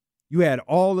 You had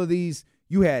all of these.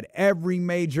 You had every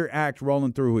major act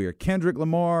rolling through here. Kendrick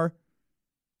Lamar,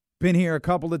 been here a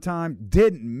couple of times,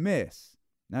 didn't miss.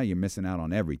 Now you're missing out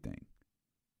on everything.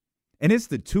 And it's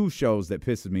the two shows that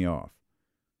pisses me off.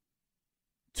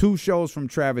 2 shows from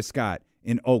Travis Scott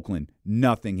in Oakland,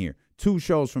 nothing here. 2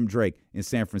 shows from Drake in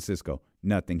San Francisco,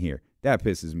 nothing here. That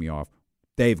pisses me off.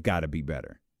 They've got to be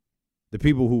better. The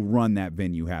people who run that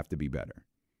venue have to be better.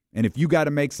 And if you got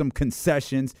to make some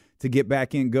concessions to get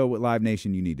back in good with Live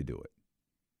Nation, you need to do it.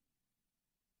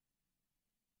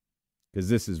 Because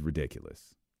this is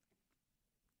ridiculous.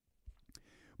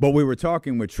 But we were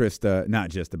talking with Trysta, not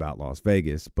just about Las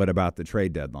Vegas, but about the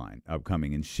trade deadline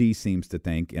upcoming. And she seems to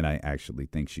think, and I actually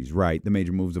think she's right, the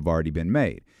major moves have already been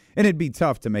made. And it'd be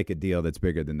tough to make a deal that's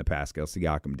bigger than the Pascal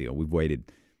Siakam deal. We've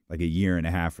waited like a year and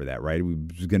a half for that, right? It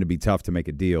was going to be tough to make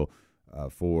a deal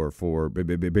for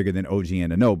bigger than OG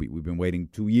and Anunoby. We've been waiting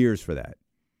 2 years for that.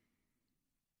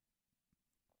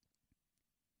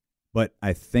 But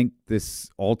I think this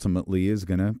ultimately is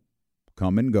going to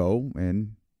come and go,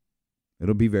 and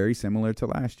it'll be very similar to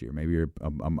last year. Maybe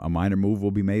a minor move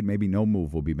will be made. Maybe no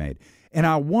move will be made. And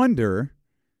I wonder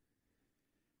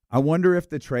if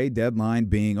the trade deadline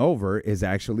being over is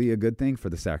actually a good thing for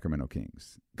the Sacramento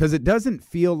Kings. Because it doesn't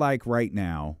feel like right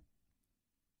now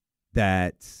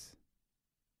that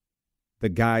the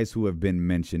guys who have been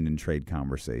mentioned in trade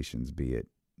conversations, be it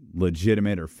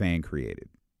legitimate or fan-created,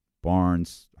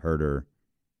 Barnes, Herter,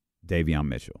 Davion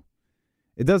Mitchell,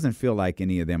 it doesn't feel like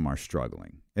any of them are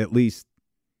struggling, at least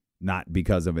not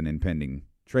because of an impending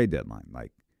trade deadline.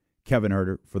 Like Kevin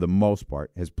Herter, for the most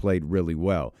part, has played really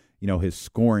well. You know, his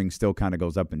scoring still kind of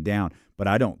goes up and down, but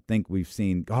I don't think we've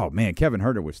seen, oh, man, Kevin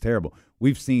Herter was terrible.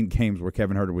 We've seen games where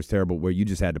Kevin Herter was terrible where you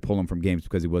just had to pull him from games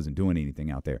because he wasn't doing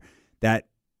anything out there.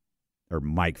 Or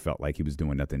Mike felt like he was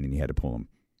doing nothing and he had to pull him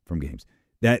from games.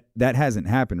 That hasn't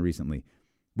happened recently.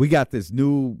 We got this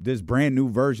brand new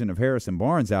version of Harrison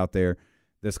Barnes out there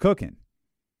that's cooking.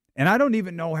 And I don't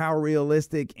even know how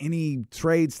realistic any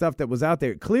trade stuff that was out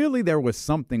there. Clearly there was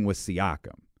something with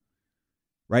Siakam,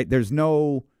 right? There's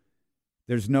no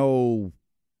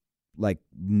like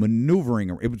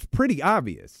maneuvering. It was pretty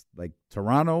obvious. Like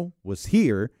Toronto was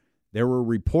here. There were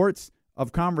reports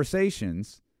of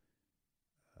conversations.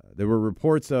 There were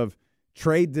reports of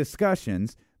trade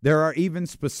discussions. There are even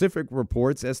specific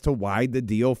reports as to why the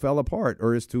deal fell apart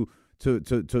or as to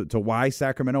why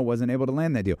Sacramento wasn't able to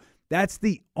land that deal. That's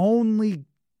the only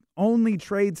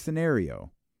trade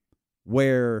scenario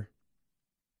where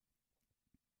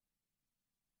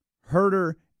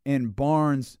Herter and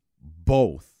Barnes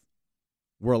both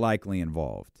were likely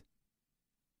involved.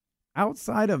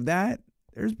 Outside of that,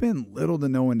 there's been little to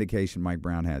no indication Mike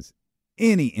Brown has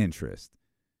any interest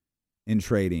in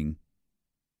trading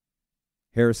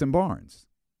Harrison Barnes.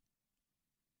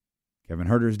 Kevin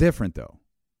Herter's different, though.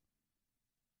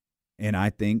 And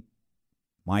I think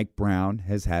Mike Brown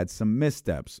has had some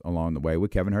missteps along the way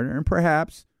with Kevin Huerter, and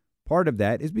perhaps part of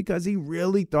that is because he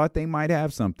really thought they might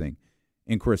have something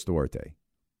in Chris Duarte.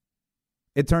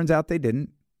 It turns out they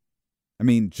didn't. I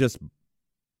mean, just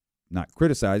not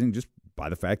criticizing, just by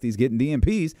the fact he's getting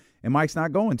DNPs and Mike's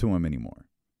not going to him anymore.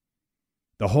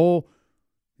 The whole,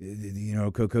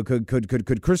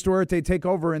 could Chris Duarte take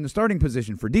over in the starting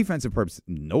position for defensive purposes?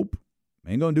 Nope.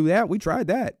 Ain't going to do that. We tried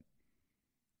that.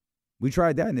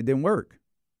 And it didn't work.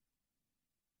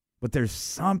 But there's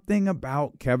something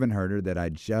about Kevin Huerter that I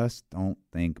just don't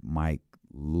think Mike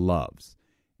loves.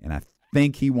 And I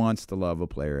think he wants to love a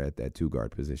player at that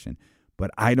two-guard position.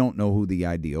 But I don't know who the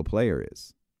ideal player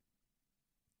is.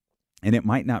 And it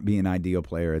might not be an ideal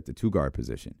player at the two-guard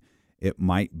position. It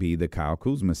might be the Kyle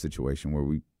Kuzma situation where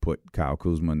we put Kyle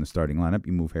Kuzma in the starting lineup.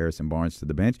 You move Harrison Barnes to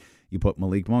the bench. You put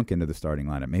Malik Monk into the starting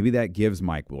lineup. Maybe that gives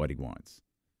Mike what he wants.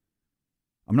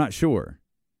 I'm not sure.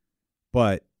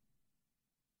 But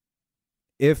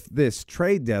if this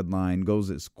trade deadline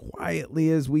goes as quietly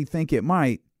as we think it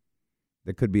might,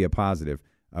 that could be a positive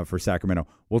for Sacramento.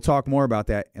 We'll talk more about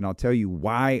that, and I'll tell you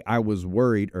why I was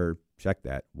worried, or check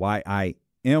that, why I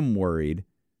am worried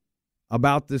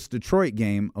about this Detroit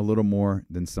game a little more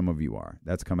than some of you are.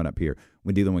 That's coming up here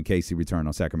when Dylan and Casey return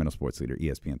on Sacramento Sports Leader,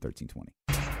 ESPN 1320.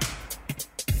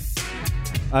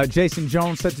 Jason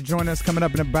Jones set to join us coming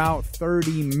up in about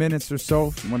 30 minutes or so.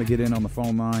 If you want to get in on the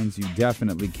phone lines, you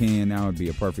definitely can. Now would be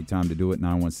a perfect time to do it.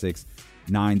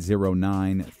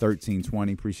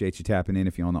 916-909-1320. Appreciate you tapping in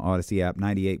if you're on the Odyssey app.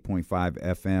 98.5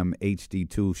 FM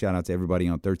HD2. Shout out to everybody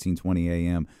on 1320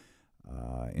 AM.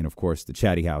 And, of course, the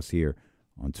Chatty House here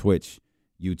on Twitch,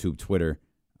 YouTube, Twitter.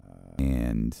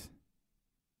 And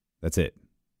that's it.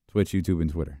 Twitch, YouTube, and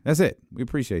Twitter. That's it. We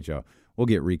appreciate y'all. We'll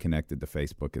get reconnected to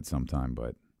Facebook at some time,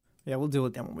 but yeah, we'll deal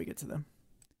with them when we get to them.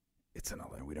 It's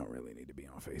another. We don't really need to be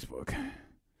on Facebook.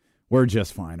 We're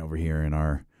just fine over here in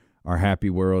our happy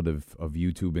world of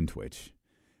YouTube and Twitch.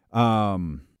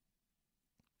 We're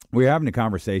having a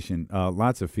conversation.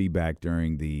 Lots of feedback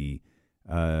during the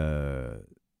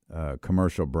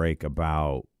commercial break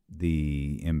about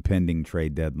the impending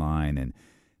trade deadline, and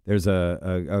there's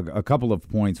a couple of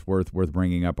points worth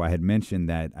bringing up. I had mentioned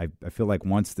that I feel like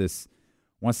once this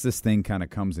thing kind of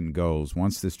comes and goes,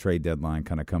 once this trade deadline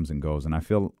kind of comes and goes, and I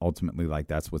feel ultimately like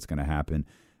that's what's going to happen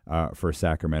for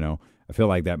Sacramento. I feel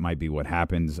like that might be what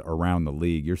happens around the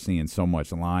league. You're seeing so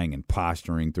much lying and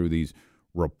posturing through these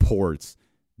reports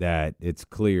that it's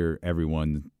clear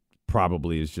everyone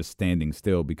probably is just standing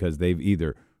still because they've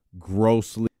either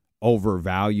grossly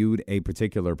overvalued a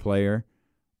particular player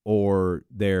or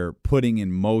they're putting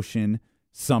in motion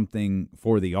something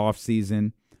for the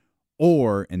offseason,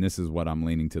 or, and this is what I'm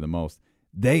leaning to the most,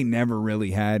 they never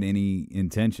really had any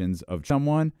intentions of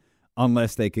someone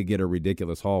unless they could get a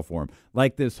ridiculous haul for him.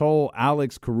 Like this whole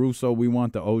Alex Caruso, we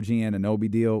want the OG Anunoby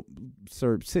deal.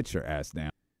 Sir, sit your ass down.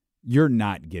 You're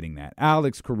not getting that.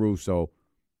 Alex Caruso,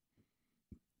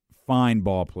 fine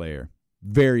ball player,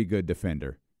 very good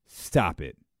defender. Stop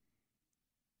it.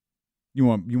 You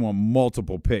want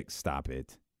multiple picks? Stop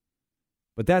it.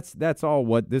 But that's all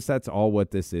what this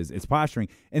is. It's posturing.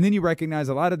 And then you recognize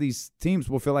a lot of these teams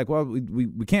will feel like, well,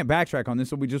 we can't backtrack on this,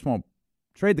 so we just won't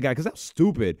trade the guy. Because how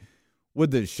stupid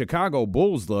would the Chicago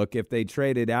Bulls look if they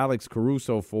traded Alex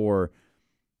Caruso for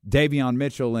Davion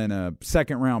Mitchell and a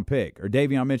second-round pick, or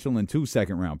Davion Mitchell and 2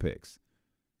 second-round picks?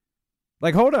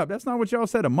 Like, hold up. That's not what y'all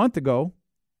said a month ago.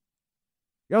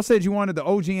 Y'all said you wanted the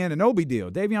OG Anunoby deal.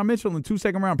 Davion Mitchell and 2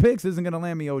 second-round picks isn't going to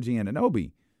land me OG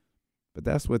Anunoby. But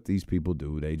that's what these people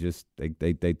do. They just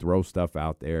they throw stuff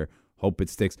out there, hope it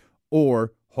sticks,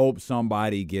 or hope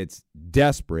somebody gets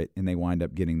desperate and they wind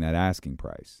up getting that asking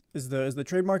price. Is the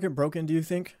trade market broken, do you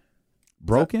think?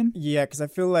 Broken? Yeah, because I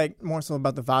feel like more so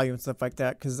about the value and stuff like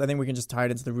that, because I think we can just tie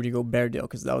it into the Rudy Gobert deal,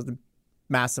 because that was the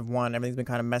massive one. Everything's been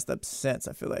kind of messed up since,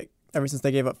 I feel like. Ever since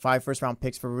they gave up 5 first-round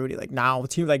picks for Rudy. Like now, the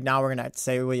team we're going to have to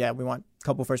say, well, yeah, we want a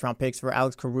couple first-round picks for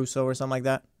Alex Caruso or something like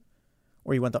that.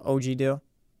 Or you want the OG deal.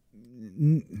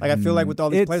 Like, I feel like with all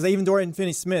these players, like even Dorian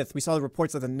Finney-Smith, we saw the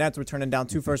reports that the Nets were turning down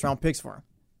 2 first-round picks for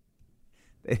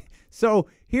him. So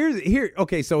here's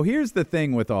the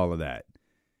thing with all of that.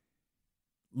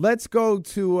 Let's go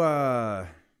to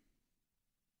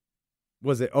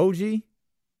was it OG?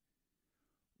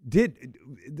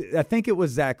 I think it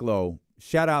was Zach Lowe.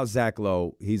 Shout out Zach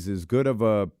Lowe. He's as good of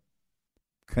a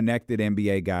connected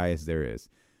NBA guy as there is.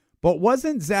 But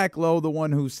wasn't Zach Lowe the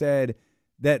one who said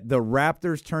that the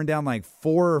Raptors turned down like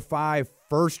 4 or 5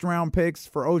 first-round picks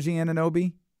for OG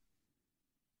Anunoby?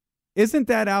 Isn't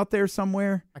that out there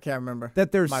somewhere? I can't remember.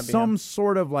 That there's some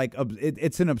sort of like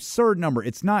it's an absurd number.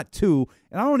 It's not 2,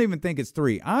 and I don't even think it's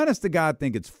 3. Honest to God,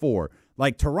 think it's 4.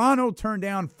 Like Toronto turned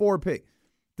down 4 picks.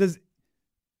 I'll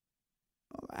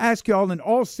ask y'all in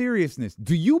all seriousness,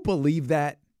 do you believe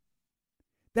that?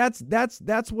 That's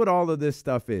what all of this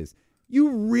stuff is.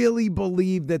 You really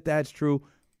believe that that's true?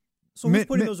 So who's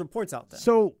putting those reports out there?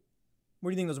 So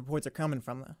where do you think those reports are coming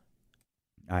from, though?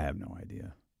 I have no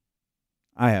idea.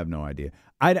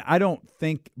 I don't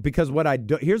think, because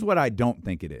here's what I don't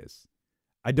think it is.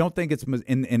 I don't think it's,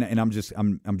 and I'm just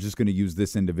going to use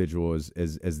this individual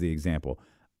as the example.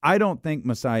 I don't think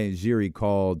Masai Ujiri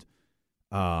called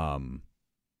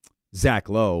Zach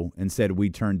Lowe and said we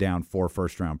turned down 4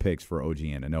 first-round picks for OG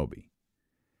Anunoby.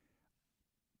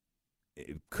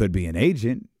 It could be an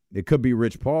agent. It could be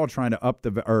Rich Paul trying to up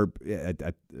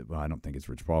I don't think it's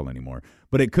Rich Paul anymore,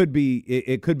 but it could be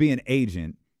an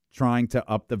agent trying to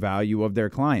up the value of their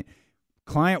client.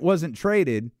 Client wasn't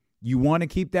traded. You want to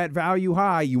keep that value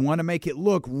high. You want to make it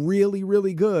look really,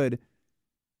 really good.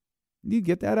 You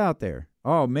get that out there.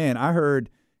 Oh man, I heard,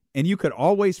 and you could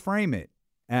always frame it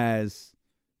as,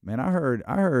 man, I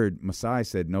heard Masai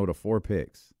said no to 4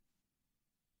 picks.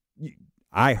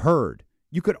 I heard.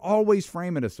 You could always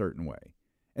frame it a certain way.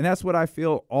 And that's what I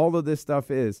feel all of this stuff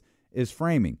is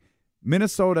framing.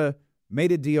 Minnesota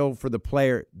made a deal for the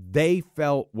player they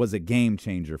felt was a game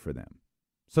changer for them.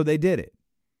 So they did it.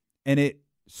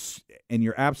 And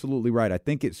you're absolutely right. I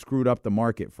think it screwed up the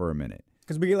market for a minute.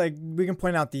 Because we can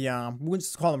point out the we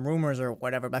just call them rumors or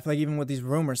whatever. But I feel like even with these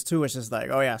rumors too, it's just like,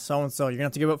 oh yeah, so and so, you're gonna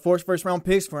have to give up 4 first-round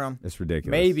picks for him. It's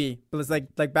ridiculous. Maybe, but it's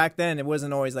like back then, it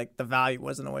wasn't always like the value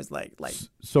wasn't always like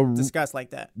discussed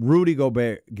like that. Rudy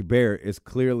Gobert is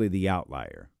clearly the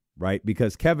outlier, right?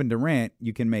 Because Kevin Durant,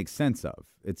 you can make sense of.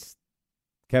 It's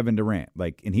Kevin Durant,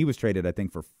 and he was traded, I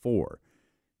think, for 4.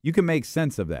 You can make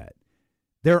sense of that.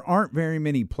 There aren't very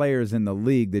many players in the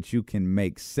league that you can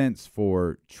make sense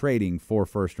for trading 4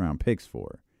 first-round picks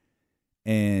for.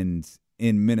 And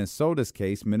in Minnesota's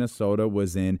case, Minnesota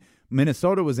was in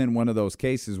one of those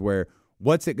cases where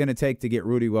what's it going to take to get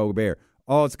Rudy Gobert?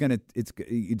 Oh, to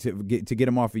get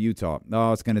him off of Utah.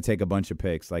 Oh, it's going to take a bunch of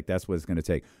picks. That's what it's going to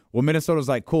take. Well, Minnesota's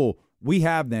like, cool, we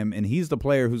have them, and he's the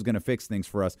player who's going to fix things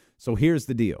for us. So here's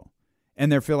the deal.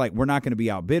 And they feel like we're not going to be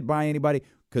outbid by anybody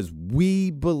because we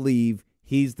believe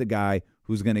he's the guy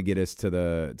who's going to get us to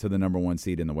the number 1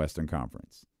 seed in the Western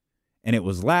Conference. And it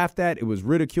was laughed at, it was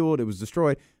ridiculed, it was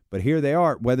destroyed. But here they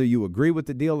are, whether you agree with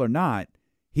the deal or not,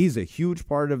 he's a huge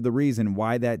part of the reason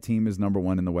why that team is number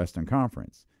 1 in the Western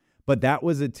Conference. But that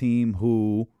was a team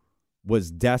who was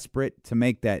desperate to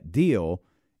make that deal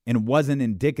and wasn't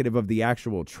indicative of the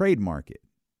actual trade market.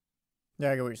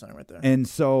 Yeah, I get what you're saying right there. And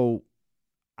so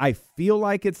I feel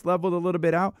like it's leveled a little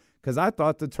bit out. Because I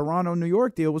thought the Toronto-New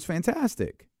York deal was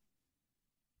fantastic.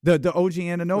 The OG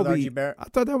Anunoby. I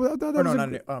thought that was. What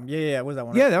was that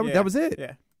one? Yeah, that was it.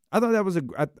 Yeah, I thought that was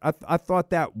I thought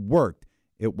that worked.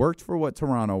 It worked for what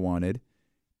Toronto wanted,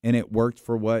 and it worked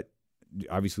for what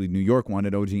obviously New York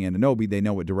wanted. OG Anunoby. They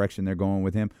know what direction they're going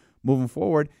with him moving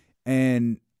forward,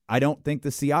 and I don't think the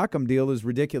Siakam deal is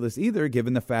ridiculous either,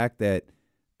 given the fact that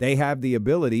they have the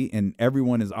ability, and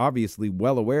everyone is obviously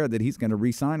well aware that he's going to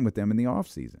re-sign with them in the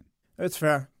offseason. It's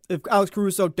fair. If Alex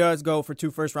Caruso does go for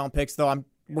 2 first-round picks, though,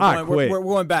 we're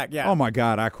going back. Yeah. Oh my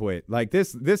God, I quit.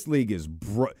 This league is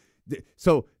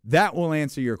so that will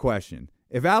answer your question.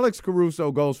 If Alex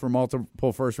Caruso goes for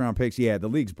multiple first-round picks, yeah, the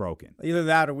league's broken. Either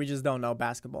that, or we just don't know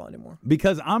basketball anymore.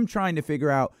 Because I'm trying to figure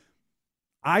out.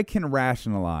 I can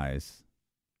rationalize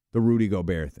the Rudy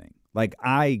Gobert thing.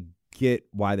 I get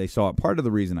why they saw it. Part of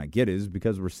the reason I get it is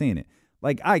because we're seeing it.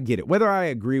 I get it. Whether I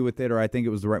agree with it or I think it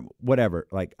was the right, whatever,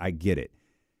 I get it.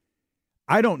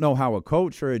 I don't know how a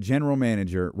coach or a general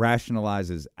manager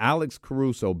rationalizes Alex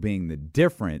Caruso being the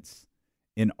difference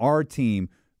in our team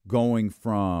going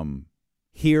from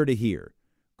here to here,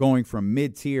 going from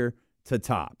mid-tier to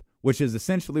top, which is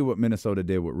essentially what Minnesota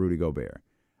did with Rudy Gobert.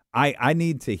 I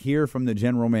need to hear from the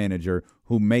general manager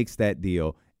who makes that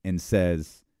deal and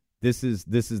says, this is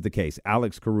the case.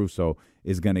 Alex Caruso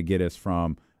is going to get us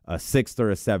from a 6th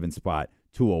or a 7th spot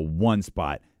to a 1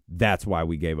 spot. That's why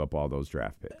we gave up all those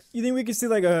draft picks. You think we could see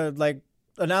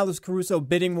an Alex Caruso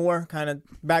bidding war, kind of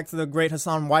back to the great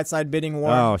Hassan Whiteside bidding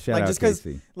war? Oh, shout out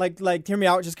Casey. Hear me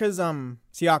out. Just because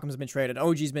Siakam's been traded,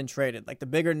 OG's been traded, the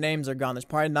bigger names are gone. There's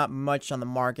probably not much on the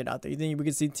market out there. You think we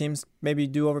could see teams maybe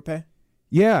do overpay?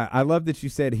 Yeah, I love that you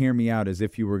said "hear me out" as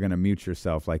if you were going to mute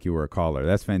yourself like you were a caller.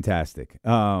 That's fantastic.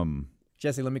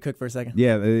 Jesse, let me cook for a second.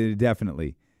 Yeah,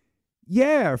 definitely.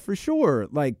 Yeah, for sure.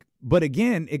 But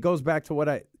again, it goes back to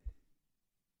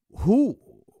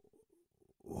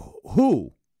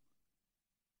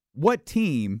What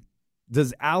team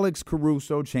does Alex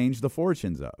Caruso change the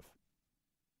fortunes of?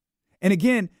 And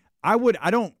again, I don't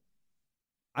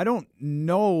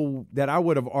know that I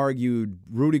would have argued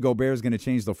Rudy Gobert is going to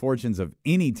change the fortunes of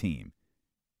any team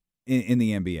in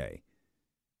the NBA.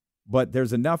 But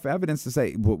there's enough evidence to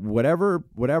say whatever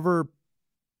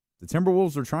the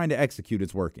Timberwolves are trying to execute,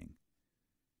 it's working.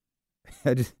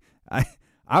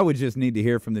 I would just need to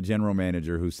hear from the general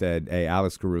manager who said, hey,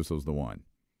 Alex Caruso's the one.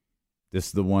 This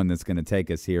is the one that's going to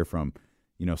take us here from,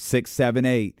 6, 7,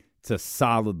 8 to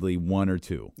solidly 1 or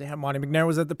 2. Yeah, Monty McNair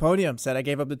was at the podium, said I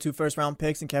gave up the 2 first-round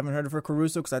picks and Kevin Huerter for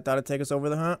Caruso because I thought it'd take us over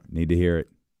the hump. Need to hear it.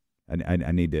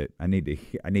 I need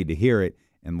to hear it.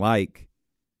 And like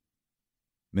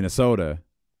Minnesota,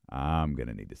 I'm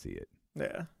gonna need to see it.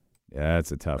 Yeah. Yeah,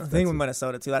 that's a tough. The thing with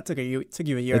Minnesota too, that took you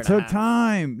a year. It took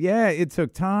time. Yeah, it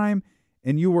took time,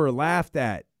 and you were laughed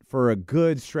at for a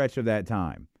good stretch of that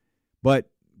time. But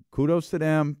kudos to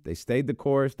them. They stayed the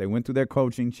course. They went through their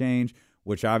coaching change,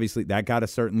 which obviously that got a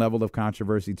certain level of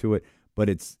controversy to it. But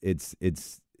it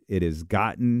has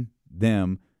gotten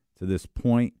them to this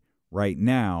point right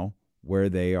now where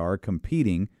they are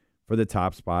competing for the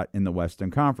top spot in the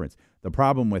Western Conference. The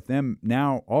problem with them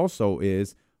now also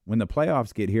is when the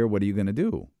playoffs get here, what are you going to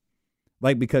do?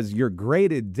 Because you're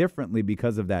graded differently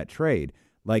because of that trade.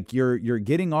 You're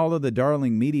getting all of the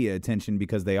darling media attention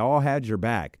because they all had your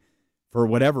back for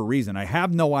whatever reason. I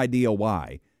have no idea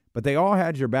why, but they all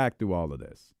had your back through all of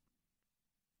this.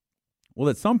 Well,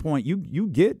 at some point, you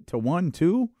get to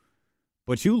 1-2,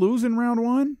 but you lose in round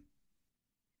 1.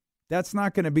 That's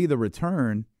not going to be the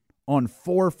return on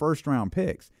 4 first-round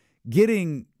picks.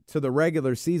 Getting to the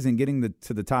regular season,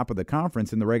 to the top of the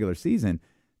conference in the regular season,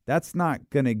 that's not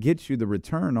going to get you the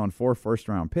return on 4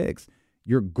 first-round picks.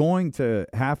 You're going to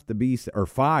have to be, or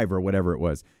 5 or whatever it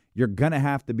was, you're going to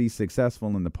have to be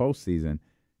successful in the postseason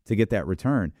to get that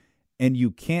return. And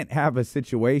you can't have a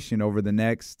situation over the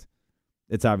next,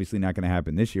 it's obviously not going to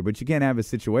happen this year, but you can't have a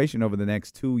situation over the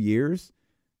next 2 years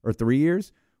or 3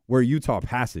 years where Utah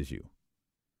passes you.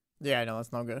 Yeah, I know,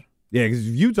 that's not good. Yeah, because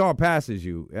if Utah passes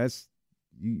you, that's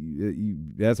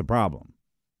a problem.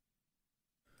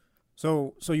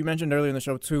 So you mentioned earlier in the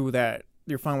show, too, that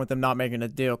you're fine with them not making a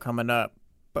deal coming up,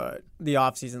 but the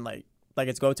offseason, like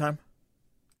it's go time?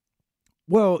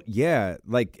 Well, yeah,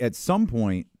 at some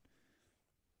point,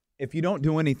 if you don't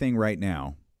do anything right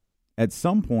now, at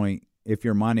some point, if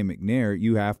you're Monty McNair,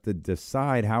 you have to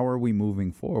decide how are we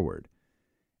moving forward.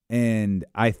 And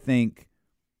I don't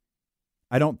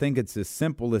think it's as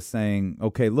simple as saying,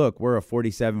 okay, look, we're a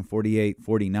 47, 48,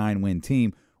 49 win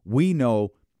team. We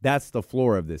know that's the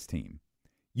floor of this team.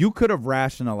 You could have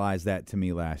rationalized that to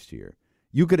me last year.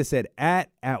 You could have said, at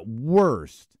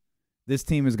worst, this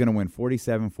team is going to win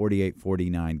 47, 48,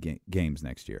 49 games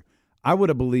next year. I would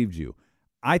have believed you.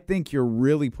 I think you're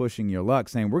really pushing your luck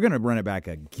saying we're going to run it back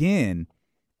again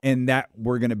and that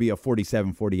we're going to be a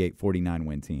 47, 48, 49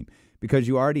 win team because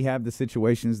you already have the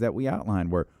situations that we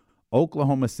outlined where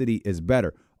Oklahoma City is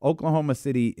better. Oklahoma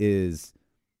City is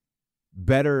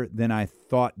better than I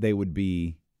thought they would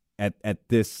be at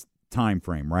this time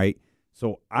frame, right?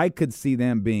 So I could see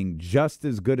them being just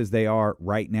as good as they are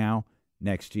right now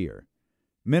next year.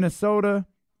 Minnesota,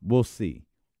 we'll see.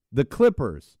 The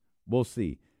Clippers, we'll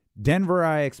see. Denver,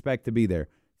 I expect to be there.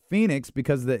 Phoenix,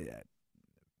 because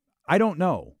I don't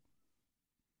know.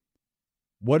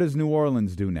 What does New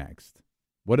Orleans do next?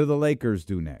 What do the Lakers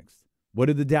do next? What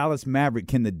do the Dallas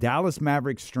Mavericks? Can the Dallas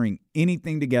Mavericks string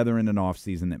anything together in an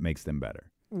offseason that makes them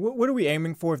better? What are we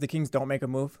aiming for if the Kings don't make a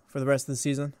move for the rest of the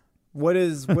season? What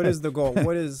is the goal?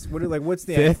 What's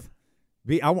the fifth?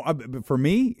 For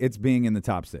me, it's being in the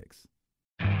top 6.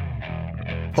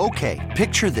 Okay,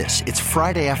 picture this. It's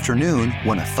Friday afternoon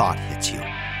when a thought hits you.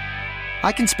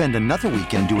 I can spend another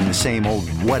weekend doing the same old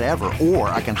whatever, or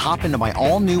I can hop into my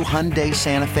all-new Hyundai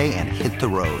Santa Fe and hit the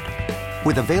road.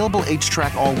 With available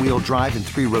H-Track all-wheel drive and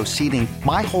 3-row seating,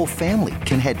 my whole family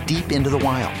can head deep into the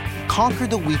wild. Conquer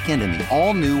the weekend in the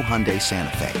all-new Hyundai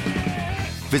Santa Fe.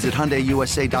 Visit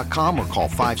HyundaiUSA.com or call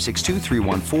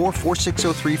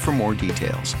 562-314-4603 for more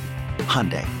details.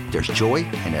 Hyundai, there's joy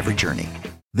in every journey.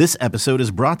 This episode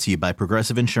is brought to you by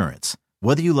Progressive Insurance.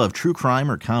 Whether you love true crime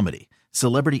or comedy,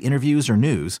 celebrity interviews or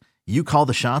news, you call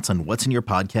the shots on what's in your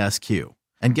podcast queue.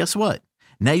 And guess what?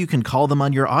 Now you can call them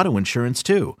on your auto insurance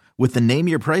too with the Name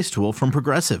Your Price tool from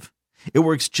Progressive. It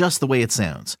works just the way it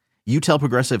sounds. You tell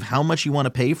Progressive how much you want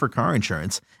to pay for car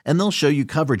insurance, and they'll show you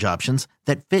coverage options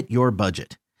that fit your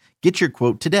budget. Get your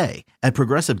quote today at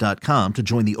Progressive.com to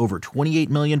join the over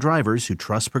 28 million drivers who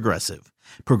trust Progressive.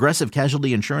 Progressive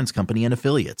Casualty Insurance Company and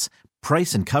Affiliates.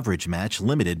 Price and coverage match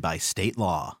limited by state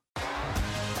law.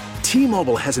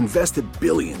 T-Mobile has invested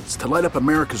billions to light up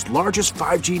America's largest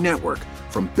 5G network,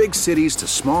 from big cities to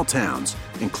small towns,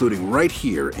 including right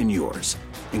here in yours.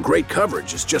 And great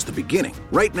coverage is just the beginning.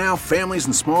 Right now, families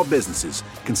and small businesses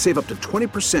can save up to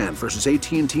 20% versus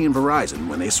AT&T and Verizon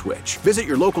when they switch. Visit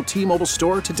your local T-Mobile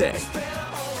store today.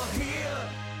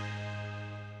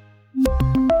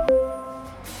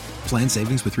 Plan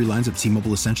savings with 3 lines of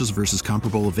T-Mobile Essentials versus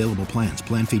comparable available plans.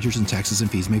 Plan features and taxes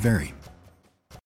and fees may vary.